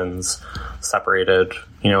happens separated,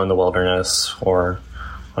 in the wilderness or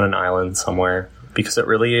on an island somewhere, because it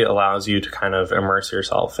really allows you to kind of immerse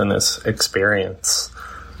yourself in this experience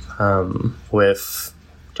with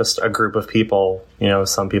just a group of people,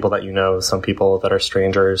 some people that some people that are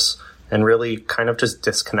strangers, and really kind of just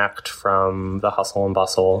disconnect from the hustle and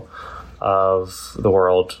bustle of the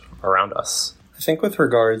world around us. I think with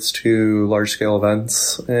regards to large-scale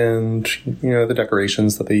events and, the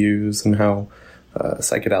decorations that they use and how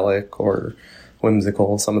psychedelic or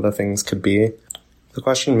whimsical some of the things could be, the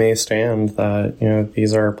question may stand that,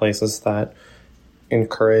 these are places that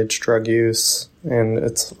encourage drug use, and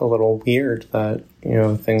it's a little weird that,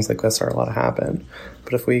 things like this are allowed to happen.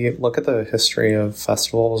 But if we look at the history of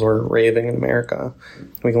festivals or raving in America,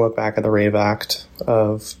 we can look back at the Rave Act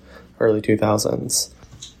of early 2000s,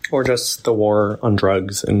 or just the war on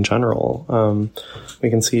drugs in general. We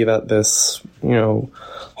can see that this,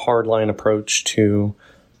 hardline approach to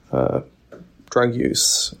drug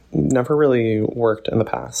use never really worked in the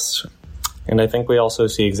past. And I think we also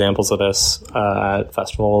see examples of this at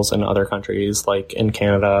festivals in other countries, like in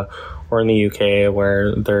Canada or in the UK,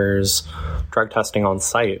 where there's drug testing on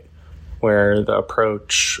site, where the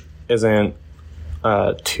approach isn't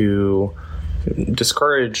to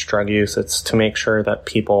discourage drug use, it's to make sure that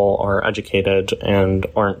people are educated and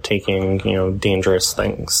aren't taking, dangerous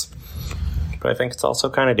things. But I think it's also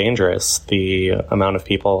kind of dangerous, the amount of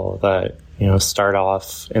people that, start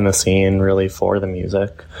off in the scene really for the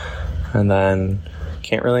music and then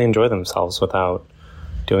can't really enjoy themselves without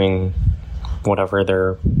doing whatever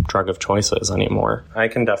their drug of choice is anymore. I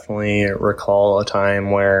can definitely recall a time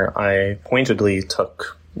where I pointedly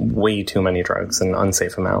took way too many drugs, an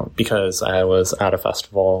unsafe amount, because I was at a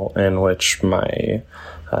festival in which my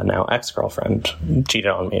now ex-girlfriend cheated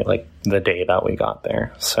on me like the day that we got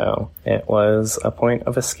there. So it was a point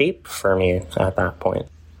of escape for me at that point.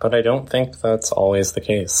 But I don't think that's always the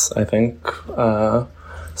case. I think,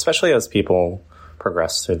 especially as people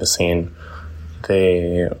progress through the scene,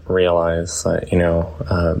 they realize that,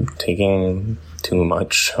 taking too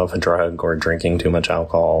much of a drug or drinking too much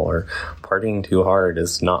alcohol or partying too hard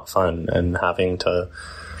is not fun, and having to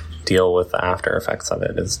deal with the after effects of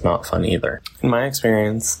it is not fun either. In my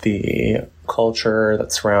experience, the culture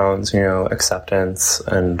that surrounds, acceptance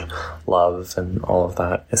and love and all of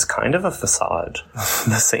that is kind of a facade.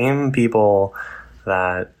 The same people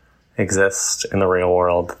that exist in the real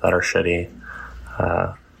world that are shitty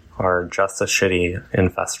are just as shitty in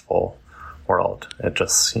festival world. It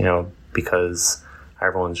just, because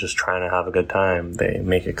everyone's just trying to have a good time, they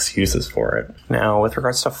make excuses for it. Now, with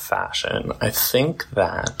regards to fashion, I think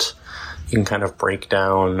that you can kind of break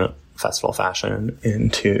down festival fashion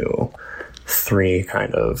into three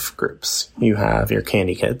kind of groups. You have your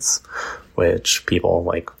candy kids, which people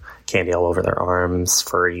like candy all over their arms,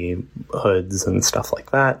 furry hoods and stuff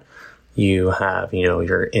like that. You have,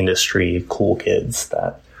 your industry cool kids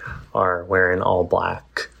that are wearing all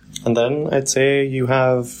black. And then I'd say you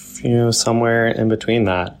have, somewhere in between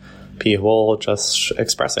that, people just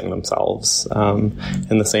expressing themselves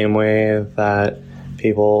in the same way that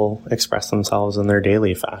people express themselves in their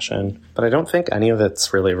daily fashion. But I don't think any of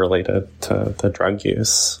it's really related to the drug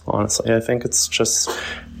use, honestly. I think it's just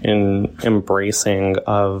in embracing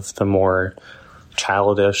of the more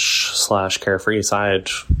childish / carefree side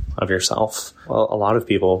of yourself. Well, a lot of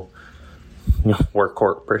people work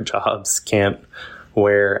corporate jobs, can't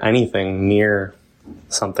wear anything near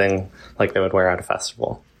something like they would wear at a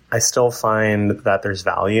festival. I still find that there's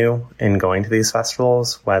value in going to these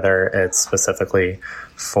festivals, whether it's specifically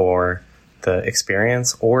for the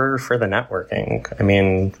experience or for the networking. I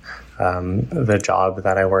mean, the job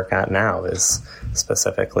that I work at now is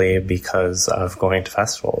specifically because of going to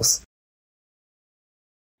festivals.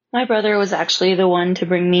 My brother was actually the one to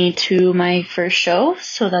bring me to my first show,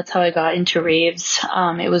 so that's how I got into raves.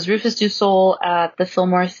 It was Rufus Du Sol at the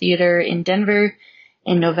Fillmore Theater in Denver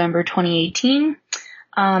in November 2018.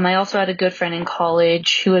 I also had a good friend in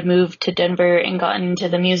college who had moved to Denver and gotten into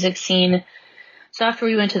the music scene. So after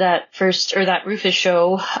we went to that Rufus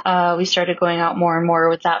show, we started going out more and more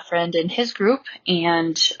with that friend and his group,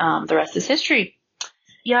 and the rest is history.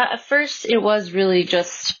 Yeah, at first it was really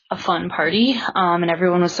just a fun party, and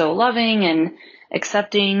everyone was so loving and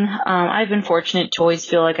accepting. I've been fortunate to always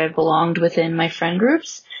feel like I've belonged within my friend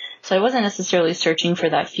groups, so I wasn't necessarily searching for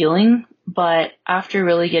that feeling, but after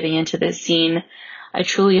really getting into this scene, I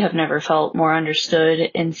truly have never felt more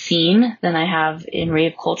understood and seen than I have in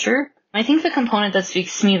rave culture. I think the component that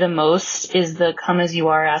speaks to me the most is the come as you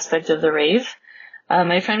are aspect of the rave.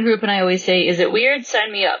 My friend group and I always say, is it weird?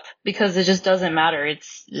 Sign me up, because it just doesn't matter.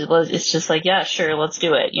 It's just like, yeah, sure, let's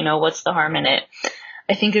do it. What's the harm in it?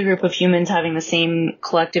 I think a group of humans having the same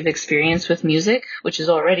collective experience with music, which is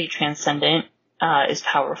already transcendent, is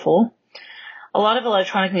powerful. A lot of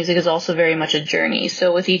electronic music is also very much a journey.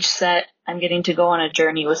 So with each set, I'm getting to go on a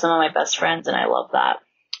journey with some of my best friends, and I love that.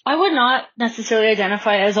 I would not necessarily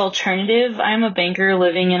identify as alternative. I'm a banker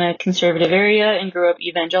living in a conservative area and grew up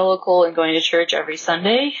evangelical and going to church every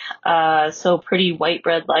Sunday. So pretty white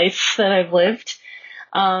bread life that I've lived.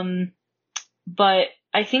 But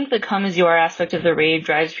I think the come as you are aspect of the rave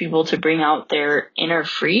drives people to bring out their inner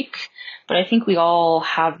freak. But I think we all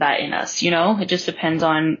have that in us, It just depends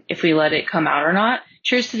on if we let it come out or not.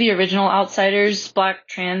 Cheers to the original outsiders, Black,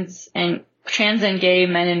 trans, and gay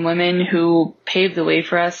men and women who paved the way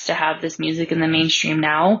for us to have this music in the mainstream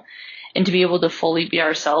now and to be able to fully be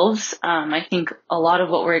ourselves. I think a lot of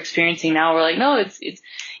what we're experiencing now, we're like, no, it's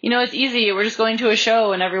easy. We're just going to a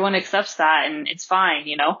show and everyone accepts that and it's fine.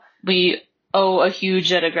 We owe a huge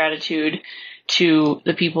debt of gratitude to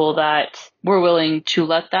the people that were willing to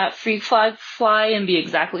let that freak flag fly and be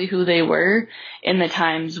exactly who they were in the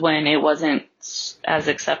times when it wasn't as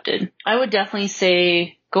accepted. I would definitely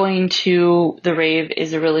say going to the rave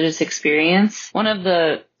is a religious experience. One of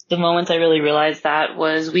the moments I really realized that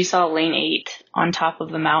was we saw Lane 8 on top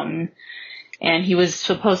of the mountain, and he was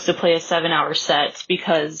supposed to play a 7-hour set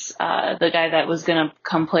because the guy that was going to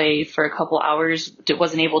come play for a couple hours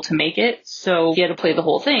wasn't able to make it, so he had to play the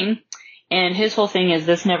whole thing. And his whole thing is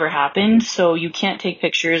this never happened, so you can't take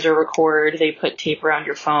pictures or record. They put tape around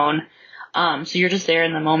your phone. So you're just there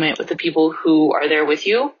in the moment with the people who are there with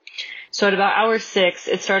you. So at about hour 6,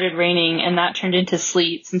 it started raining, and that turned into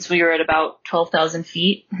sleet since we were at about 12,000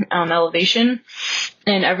 feet elevation.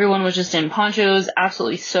 And everyone was just in ponchos,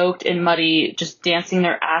 absolutely soaked and muddy, just dancing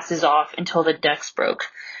their asses off until the decks broke.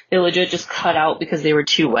 They legit just cut out because they were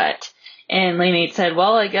too wet. And Lane 8 said,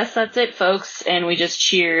 well, I guess that's it, folks. And we just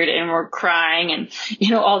cheered and were crying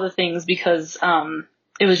and, all the things because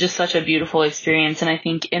it was just such a beautiful experience. And I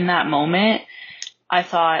think in that moment, I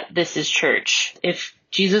thought, this is church. If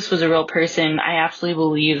Jesus was a real person, I absolutely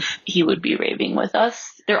believe he would be raving with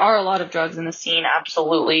us. There are a lot of drugs in the scene,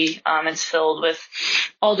 absolutely. It's filled with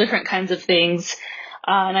all different kinds of things.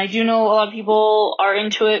 And I do know a lot of people are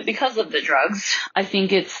into it because of the drugs. I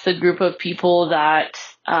think it's the group of people that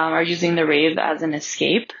are using the rave as an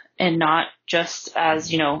escape and not just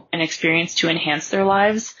as, an experience to enhance their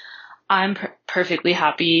lives. I'm perfectly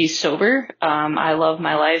happy sober. I love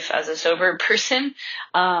my life as a sober person,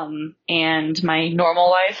 and my normal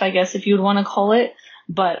life, I guess, if you would want to call it.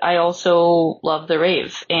 But I also love the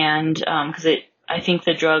rave, and because I think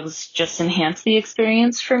the drugs just enhance the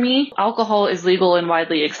experience for me. Alcohol is legal and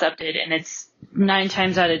widely accepted, and it's 9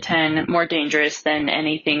 times out of 10 more dangerous than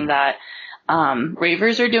anything that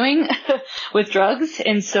ravers are doing with drugs.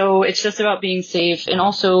 And so it's just about being safe and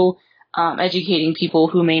also educating people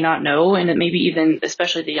who may not know, and maybe even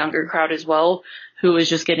especially the younger crowd as well, who is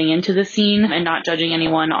just getting into the scene, and not judging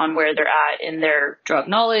anyone on where they're at in their drug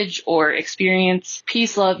knowledge or experience.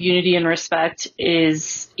 Peace, love, unity, and respect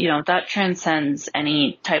is, that transcends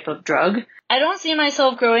any type of drug. I don't see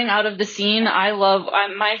myself growing out of the scene.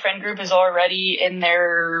 My friend group is already in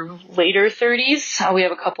their later 30s. We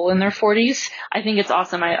have a couple in their 40s. I think it's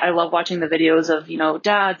awesome. I love watching the videos of,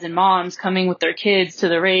 dads and moms coming with their kids to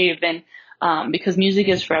the rave, and because music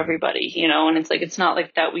is for everybody, and it's not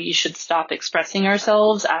like that we should stop expressing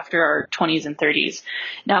ourselves after our 20s and 30s.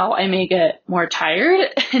 Now, I may get more tired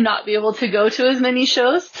and not be able to go to as many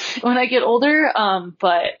shows when I get older,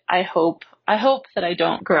 but I hope that I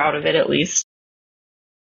don't grow out of it, at least.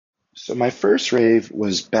 So my first rave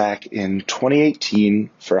was back in 2018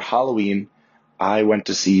 for Halloween. I went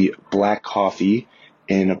to see Black Coffee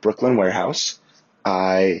in a Brooklyn warehouse.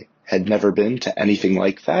 I had never been to anything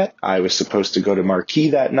like that. I was supposed to go to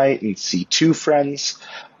Marquee that night and see 2 friends.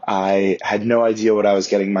 I had no idea what I was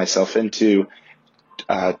getting myself into.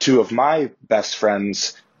 2 of my best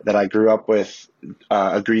friends that I grew up with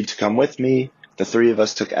agreed to come with me. The 3 of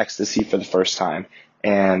us took ecstasy for the first time,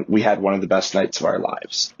 and we had one of the best nights of our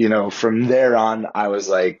lives. From there on, I was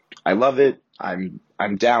like, I love it. I'm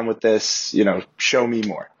down with this. Show me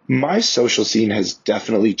more. My social scene has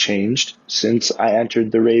definitely changed since I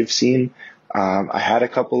entered the rave scene. I had a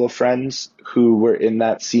couple of friends who were in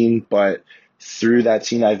that scene, but through that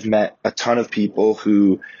scene, I've met a ton of people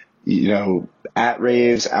who, at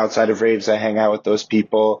raves, outside of raves, I hang out with those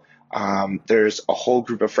people. There's a whole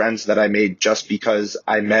group of friends that I made just because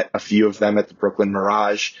I met a few of them at the Brooklyn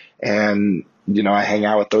Mirage, and, I hang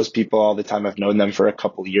out with those people all the time. I've known them for a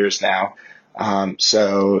couple years now.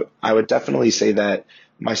 So I would definitely say that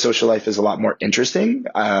my social life is a lot more interesting.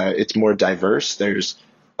 It's more diverse. There's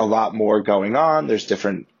a lot more going on. There's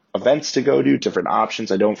different events to go to, different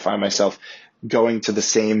options. I don't find myself going to the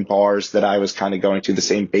same bars that I was kind of going to, the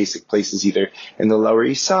same basic places, either in the Lower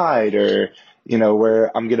East Side or,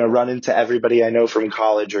 where I'm going to run into everybody I know from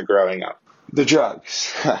college or growing up. The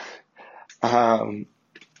drugs.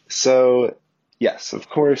 So yes, of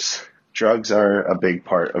course, drugs are a big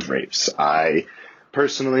part of raves. I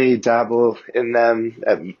personally dabble in them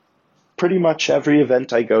at pretty much every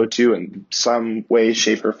event I go to in some way,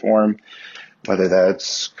 shape, or form, whether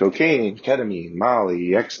that's cocaine, ketamine,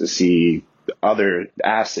 Molly, ecstasy, other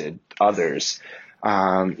acid, others.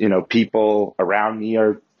 People around me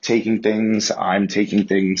are taking things, I'm taking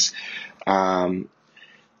things. I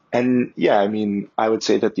would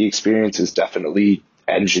say that the experience is definitely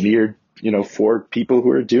engineered, for people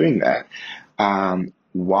who are doing that.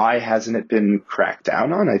 Why hasn't it been cracked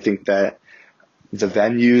down on? I think that the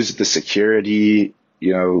venues, the security,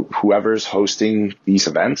 whoever's hosting these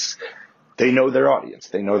events, they know their audience,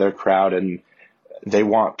 they know their crowd, and they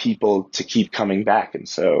want people to keep coming back. And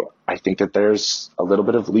so I think that there's a little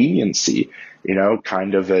bit of leniency,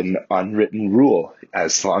 kind of an unwritten rule.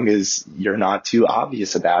 As long as you're not too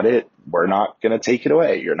obvious about it, we're not going to take it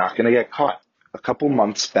away. You're not going to get caught. A couple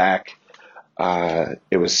months back,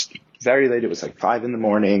 it was very late. It was like 5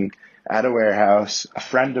 a.m. at a warehouse. A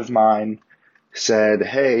friend of mine said,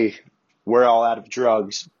 "Hey, we're all out of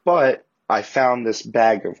drugs, but I found this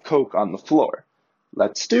bag of Coke on the floor.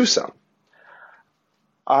 Let's do some."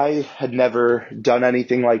 I had never done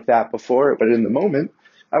anything like that before, but in the moment,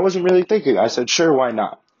 I wasn't really thinking. I said, sure, why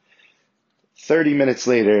not? 30 minutes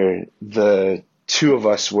later, the two of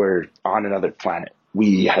us were on another planet.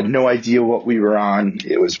 We had no idea what we were on.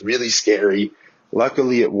 It was really scary.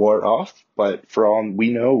 Luckily, it wore off, but for all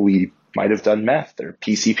we know, we might have done meth or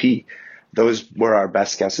PCP. Those were our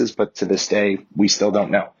best guesses, but to this day, we still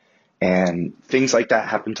don't know. And things like that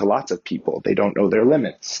happen to lots of people. They don't know their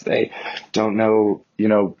limits. They don't know,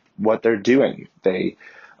 what they're doing.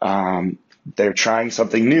 They're trying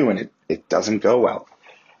something new and it doesn't go well.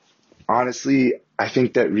 Honestly, I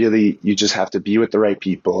think that really you just have to be with the right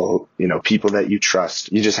people, people that you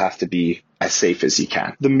trust. You just have to be as safe as you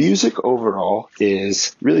can. The music overall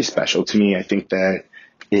is really special to me. I think that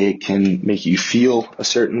it can make you feel a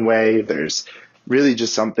certain way. There's really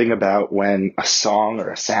just something about when a song or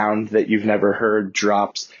a sound that you've never heard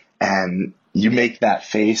drops and you make that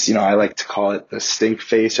face, I like to call it the stink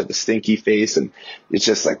face or the stinky face. And it's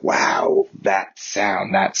just like, wow, that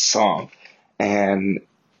sound, that song. And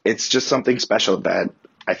it's just something special that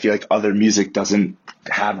I feel like other music doesn't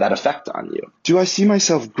have that effect on you. Do I see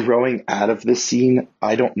myself growing out of this scene?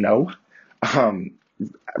 I don't know.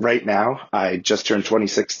 Right now, I just turned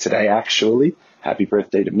 26 today, actually. Happy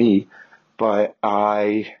birthday to me. But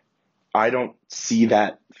I don't see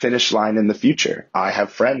that finish line in the future. I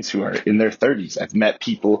have friends who are in their 30s. I've met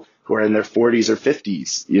people who are in their 40s or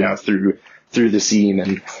 50s, through the scene.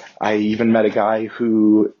 And I even met a guy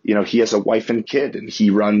who, he has a wife and kid, and he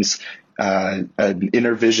runs an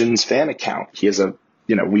Intervisions fan account. He has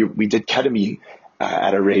we did ketamine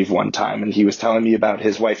at a rave one time, and he was telling me about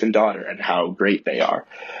his wife and daughter and how great they are.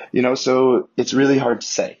 So it's really hard to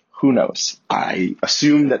say. Who knows? I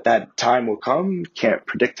assume that time will come. Can't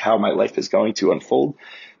predict how my life is going to unfold.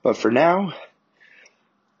 But for now,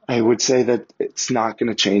 I would say that it's not going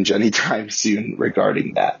to change anytime soon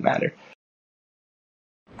regarding that matter.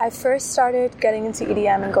 I first started getting into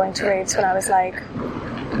EDM and going to raves when I was like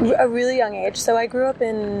a really young age. So I grew up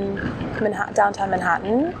in downtown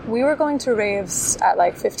Manhattan. We were going to raves at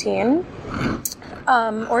like 15.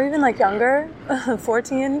 Or even like younger,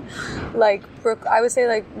 14, I would say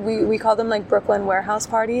like we call them like Brooklyn warehouse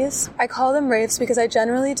parties. I call them raves because I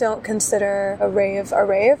generally don't consider a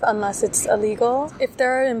rave unless it's illegal. If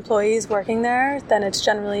there are employees working there, then it's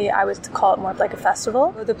generally, I would call it more like a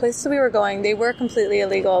festival. The places we were going, they were completely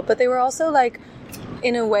illegal, but they were also like,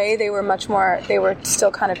 in a way, they were still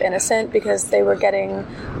kind of innocent because they were getting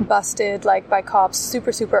busted like by cops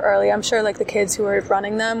super, super early. I'm sure like the kids who were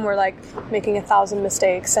running them were like making 1,000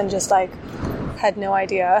 mistakes and just like had no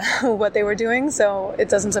idea what they were doing. So it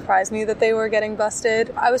doesn't surprise me that they were getting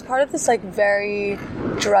busted. I was part of this like very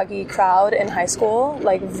druggy crowd in high school,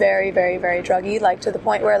 like very, very, very druggy, like to the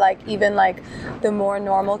point where like even like the more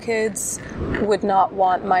normal kids would not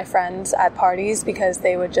want my friends at parties because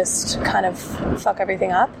they would just kind of fuck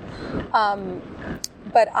everything up.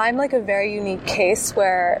 But I'm like a very unique case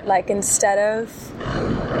where like instead of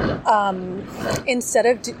instead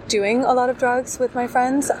of doing a lot of drugs with my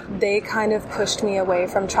friends, they kind of pushed me away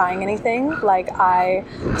from trying anything. Like, I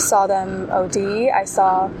saw them OD. I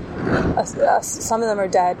saw some of them are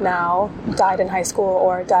dead now, died in high school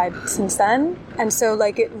or died since then. And so,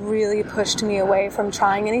 like, it really pushed me away from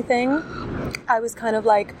trying anything. I was kind of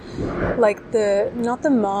like not the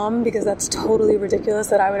mom, because that's totally ridiculous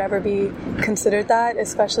that I would ever be considered that,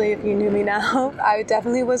 especially if you knew me now. I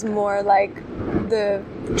definitely was more like the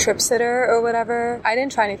trip sitter or whatever. I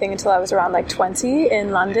didn't try anything until I was around like 20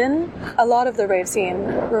 in London. A lot of the rave scene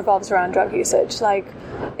revolves around drug usage. Like,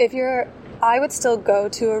 I would still go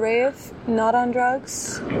to a rave not on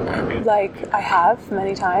drugs, like I have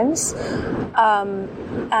many times.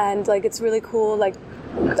 And like, it's really cool. Like,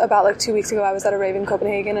 about like 2 weeks ago, I was at a rave in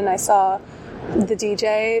Copenhagen and I saw the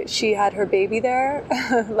DJ. She had her baby there,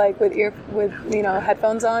 like with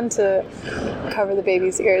headphones on to cover the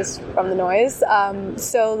baby's ears from the noise.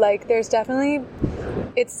 So like, there's definitely,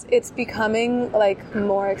 it's becoming like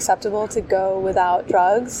more acceptable to go without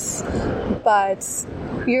drugs, but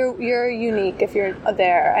you're unique if you're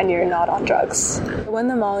there and you're not on drugs. When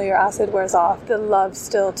the Molly or acid wears off, the love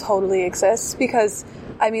still totally exists, because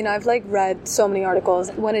I mean, I've like read so many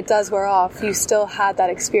articles. When it does wear off, you still had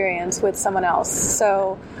that experience with someone else.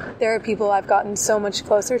 So there are people I've gotten so much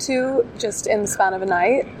closer to just in the span of a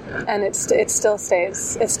night, and it still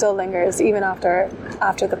stays. It still lingers even after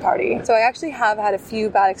the party. So I actually have had a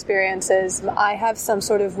few bad experiences. I have some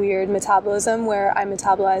sort of weird metabolism where I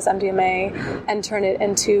metabolize MDMA and turn it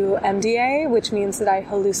into MDA, which means that I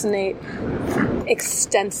hallucinate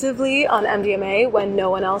extensively on MDMA when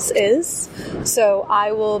no one else is. So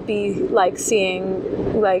I will be like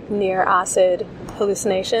seeing like near acid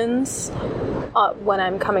hallucinations when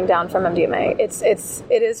I'm coming down from MDMA.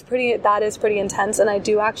 That is pretty intense, and I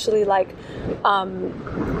do actually like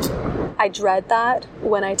I dread that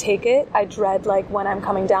when I take it. I dread like when I'm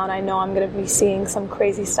coming down, I know I'm going to be seeing some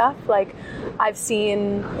crazy stuff. Like, I've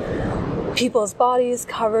seen people's bodies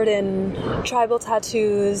covered in tribal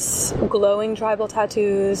tattoos, glowing tribal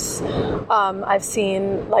tattoos. I've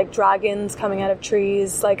seen like dragons coming out of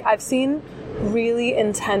trees. Like, I've seen really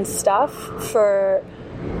intense stuff for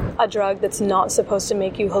a drug that's not supposed to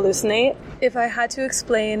make you hallucinate. If I had to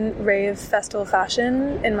explain rave festival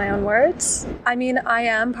fashion in my own words, I mean, I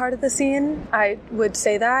am part of the scene. I would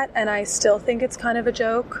say that, and I still think it's kind of a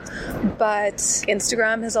joke, but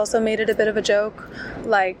Instagram has also made it a bit of a joke.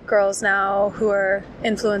 Like, girls now who are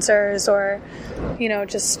influencers or, you know,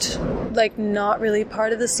 just like not really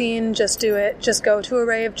part of the scene, just go to a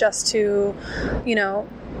rave just to, you know,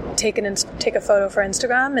 take a photo for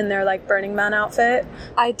Instagram in their like Burning Man outfit.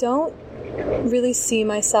 I don't really see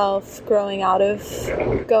myself growing out of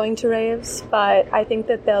going to raves, but I think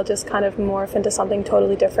that they'll just kind of morph into something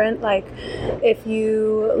totally different. Like, if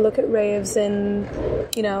you look at raves in,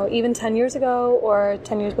 you know, even 10 years ago or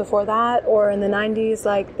 10 years before that or in the 90s,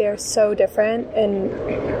 like, they're so different.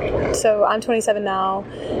 And so I'm 27 now.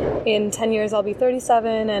 In 10 years I'll be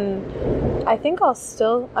 37, and I think I'll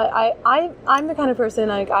still, I'm the kind of person,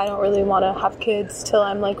 like, I don't really want to have kids till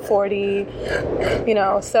I'm like 40, you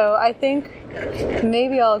know, so I think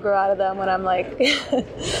maybe I'll grow out of them when I'm like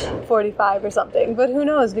 45 or something, but who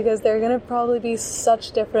knows, because they're going to probably be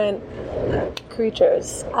such different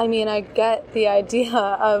creatures. I mean, I get the idea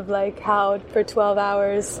of like how for 12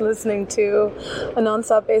 hours listening to a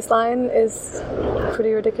nonstop bass line is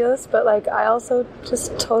pretty ridiculous, but like, I also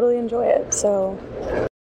just totally enjoy it, so.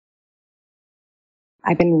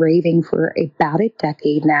 I've been raving for about a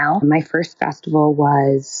decade now. My first festival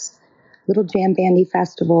was Little Jam Bandy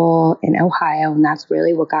Festival in Ohio, and that's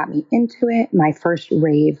really what got me into it. My first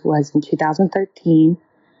rave was in 2013.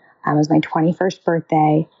 It was my 21st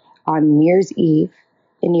birthday on New Year's Eve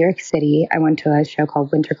in New York City. I went to a show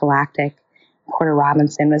called Winter Galactic. Porter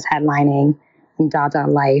Robinson was headlining and Dada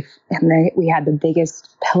Life, and we had the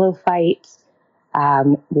biggest pillow fight.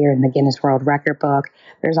 We were in the Guinness World Record book.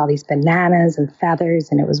 There's all these bananas and feathers,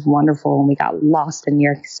 and it was wonderful. And we got lost in New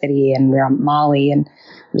York City, and we were on Molly, and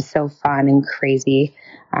it was so fun and crazy.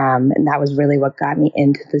 And that was really what got me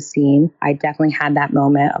into the scene. I definitely had that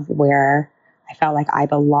moment of where I felt like I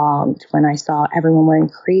belonged when I saw everyone wearing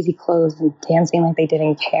crazy clothes and dancing like they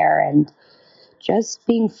didn't care, and just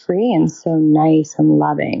being free and so nice and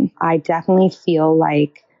loving. I definitely feel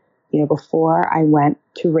like, you know, before I went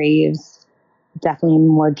to raves, definitely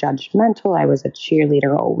more judgmental. I was a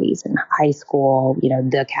cheerleader always in high school, you know,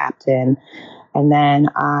 the captain. And then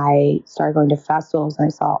I started going to festivals and I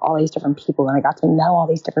saw all these different people, and I got to know all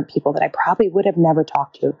these different people that I probably would have never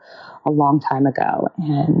talked to a long time ago.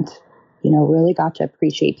 And, you know, really got to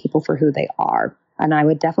appreciate people for who they are. And I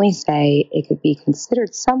would definitely say it could be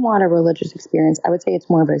considered somewhat a religious experience. I would say it's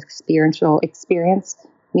more of an experiential experience.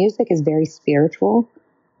 Music is very spiritual.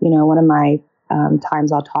 One of my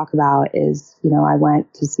times I'll talk about is, I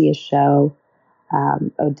went to see a show,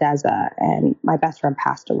 Odessa, and my best friend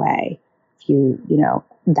passed away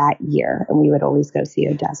that year. And we would always go see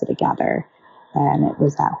Odessa together. And it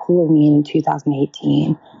was at Halloween in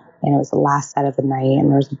 2018. And it was the last set of the night, and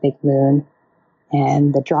there was a big moon.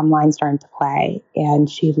 And the drum line started to play. And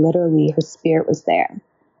she literally, her spirit was there.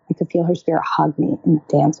 I could feel her spirit hug me and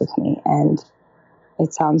dance with me. And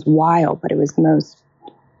it sounds wild, but it was the most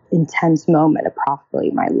intense moment of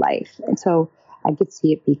probably my life. And so I could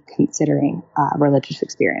see it be considering a religious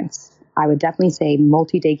experience. I would definitely say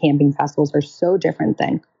multi-day camping festivals are so different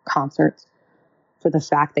than concerts for the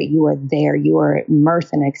fact that you are there, you are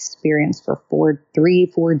immersed in an experience for 4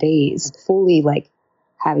 days, fully like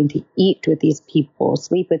having to eat with these people,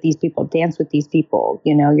 sleep with these people, dance with these people.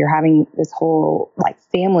 You're having this whole like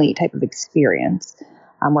family type of experience.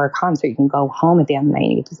 Where a concert, you can go home at the end of the night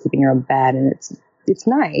and you get to sleep in your own bed, and it's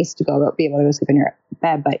nice to be able to go sleep in your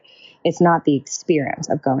bed, but it's not the experience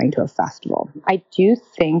of going to a festival. I do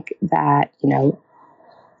think that,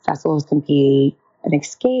 festivals can be an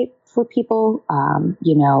escape for people.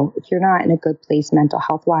 If you're not in a good place mental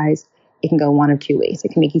health wise, it can go one of two ways.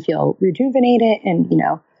 It can make you feel rejuvenated and,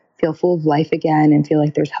 feel full of life again and feel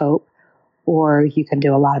like there's hope, or you can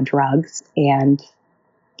do a lot of drugs and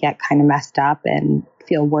get kind of messed up and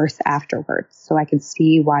feel worse afterwards. So I can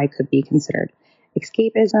see why it could be considered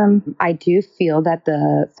escapism. I do feel that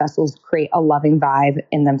the festivals create a loving vibe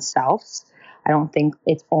in themselves. I don't think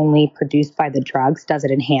it's only produced by the drugs. Does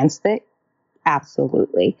it enhance it?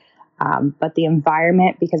 Absolutely. But the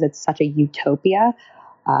environment, because it's such a utopia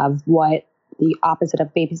of what the opposite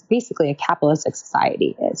of basically a capitalistic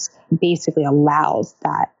society is, basically allows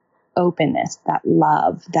that openness, that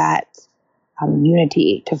love, that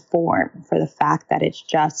unity to form, for the fact that it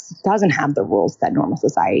just doesn't have the rules that normal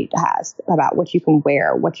society has about what you can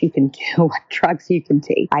wear, what you can do, what drugs you can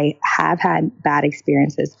take. I have had bad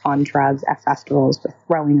experiences on drugs at festivals with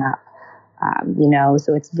throwing up,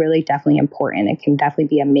 so it's really definitely important. It can definitely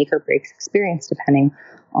be a make or break experience depending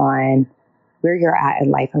on where you're at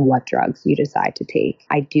in life and what drugs you decide to take.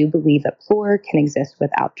 I do believe that floor can exist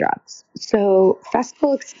without drugs. So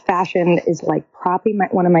festival fashion is like probably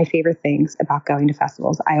one of my favorite things about going to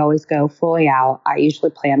festivals. I always go fully out. I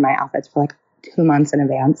usually plan my outfits for like 2 months in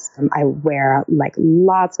advance. I wear like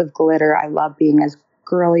lots of glitter. I love being as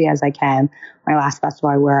girly as I can. My last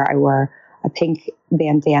festival I wore a pink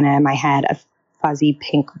bandana in my head, a fuzzy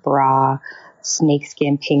pink bra,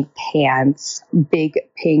 snakeskin pink pants, big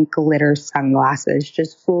pink glitter sunglasses,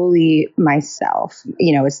 just fully myself.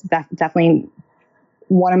 It's definitely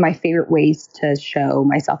one of my favorite ways to show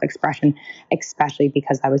my self-expression, especially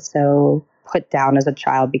because I was so put down as a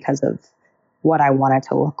child because of what I wanted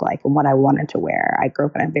to look like and what I wanted to wear. I grew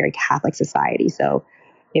up in a very Catholic society, so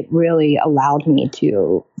it really allowed me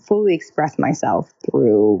to fully express myself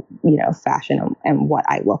through, fashion and what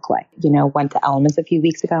I look like. Went to Elements a few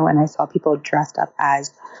weeks ago and I saw people dressed up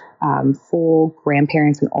as full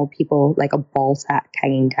grandparents and old people, like a ball sack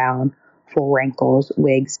hanging down, full wrinkles,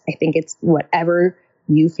 wigs. I think it's whatever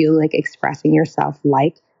you feel like expressing yourself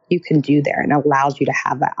like, you can do there, and allows you to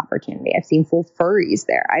have that opportunity. I've seen full furries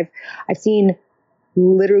there. I've seen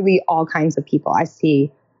literally all kinds of people. I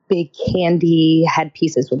see big candy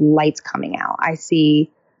headpieces with lights coming out. I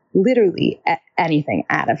see literally anything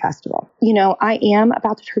at a festival. I am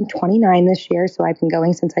about to turn 29 this year, so I've been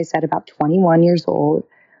going since I said about 21 years old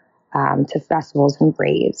to festivals and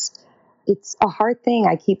raves. It's a hard thing.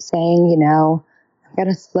 I keep saying, I'm going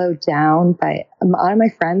to slow down, but a lot of my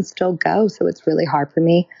friends still go, so it's really hard for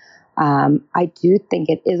me. I do think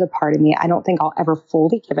it is a part of me. I don't think I'll ever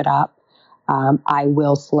fully give it up. I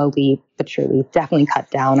will slowly but surely definitely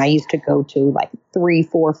cut down. I used to go to like 3,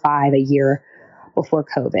 4, 5 a year before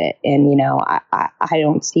COVID. And, I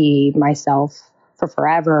don't see myself for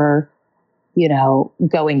forever,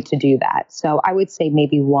 going to do that. So I would say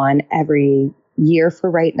maybe one every year for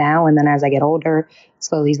right now. And then as I get older,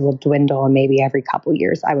 slowly will dwindle, and maybe every couple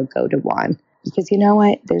years I would go to one. Because you know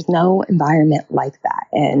what? There's no environment like that.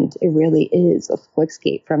 And it really is a full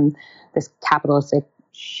escape from this capitalistic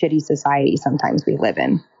shitty society sometimes we live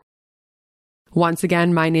in. Once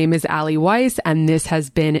again, my name is Allie Weiss, and this has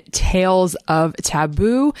been Tales of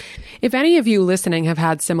Taboo. If any of you listening have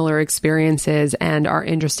had similar experiences and are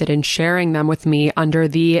interested in sharing them with me under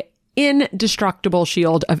the indestructible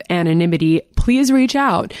shield of anonymity, please reach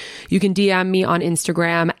out. You can DM me on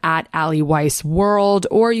Instagram at Allie Weiss World,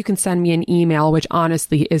 or you can send me an email, which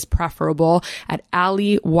honestly is preferable, at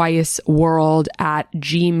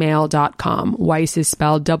allieweissworld@gmail.com. Weiss is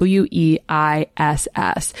spelled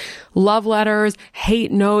Weiss. Love letters,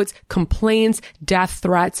 hate notes, complaints, death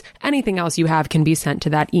threats, anything else you have can be sent to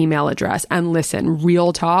that email address. And listen,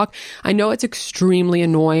 real talk, I know it's extremely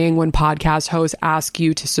annoying when podcast hosts ask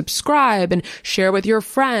you to subscribe and share with your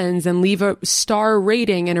friends and leave a star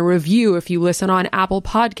rating and a review if you listen on Apple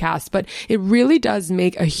Podcasts, but it really does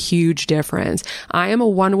make a huge difference. I am a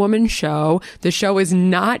one-woman show. The show is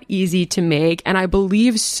not easy to make, and I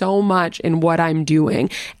believe so much in what I'm doing.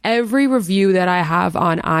 Every review that I have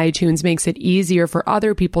on iTunes makes it easier for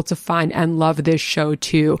other people to find and love this show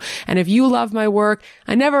too. And if you love my work,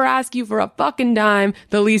 I never ask you for a fucking dime.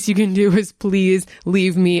 The least you can do is please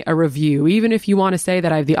leave me a review. Even if you want to say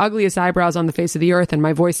that I have the ugliest eyebrows on the face of the earth and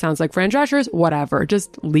my voice sounds like Fran Drescher's, whatever,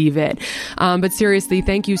 just leave it. But seriously,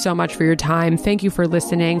 thank you so much for your time. Thank you for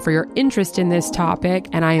listening, for your interest in this topic.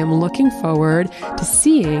 And I am looking forward to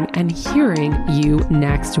seeing and hearing you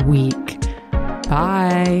next week.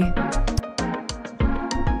 Bye.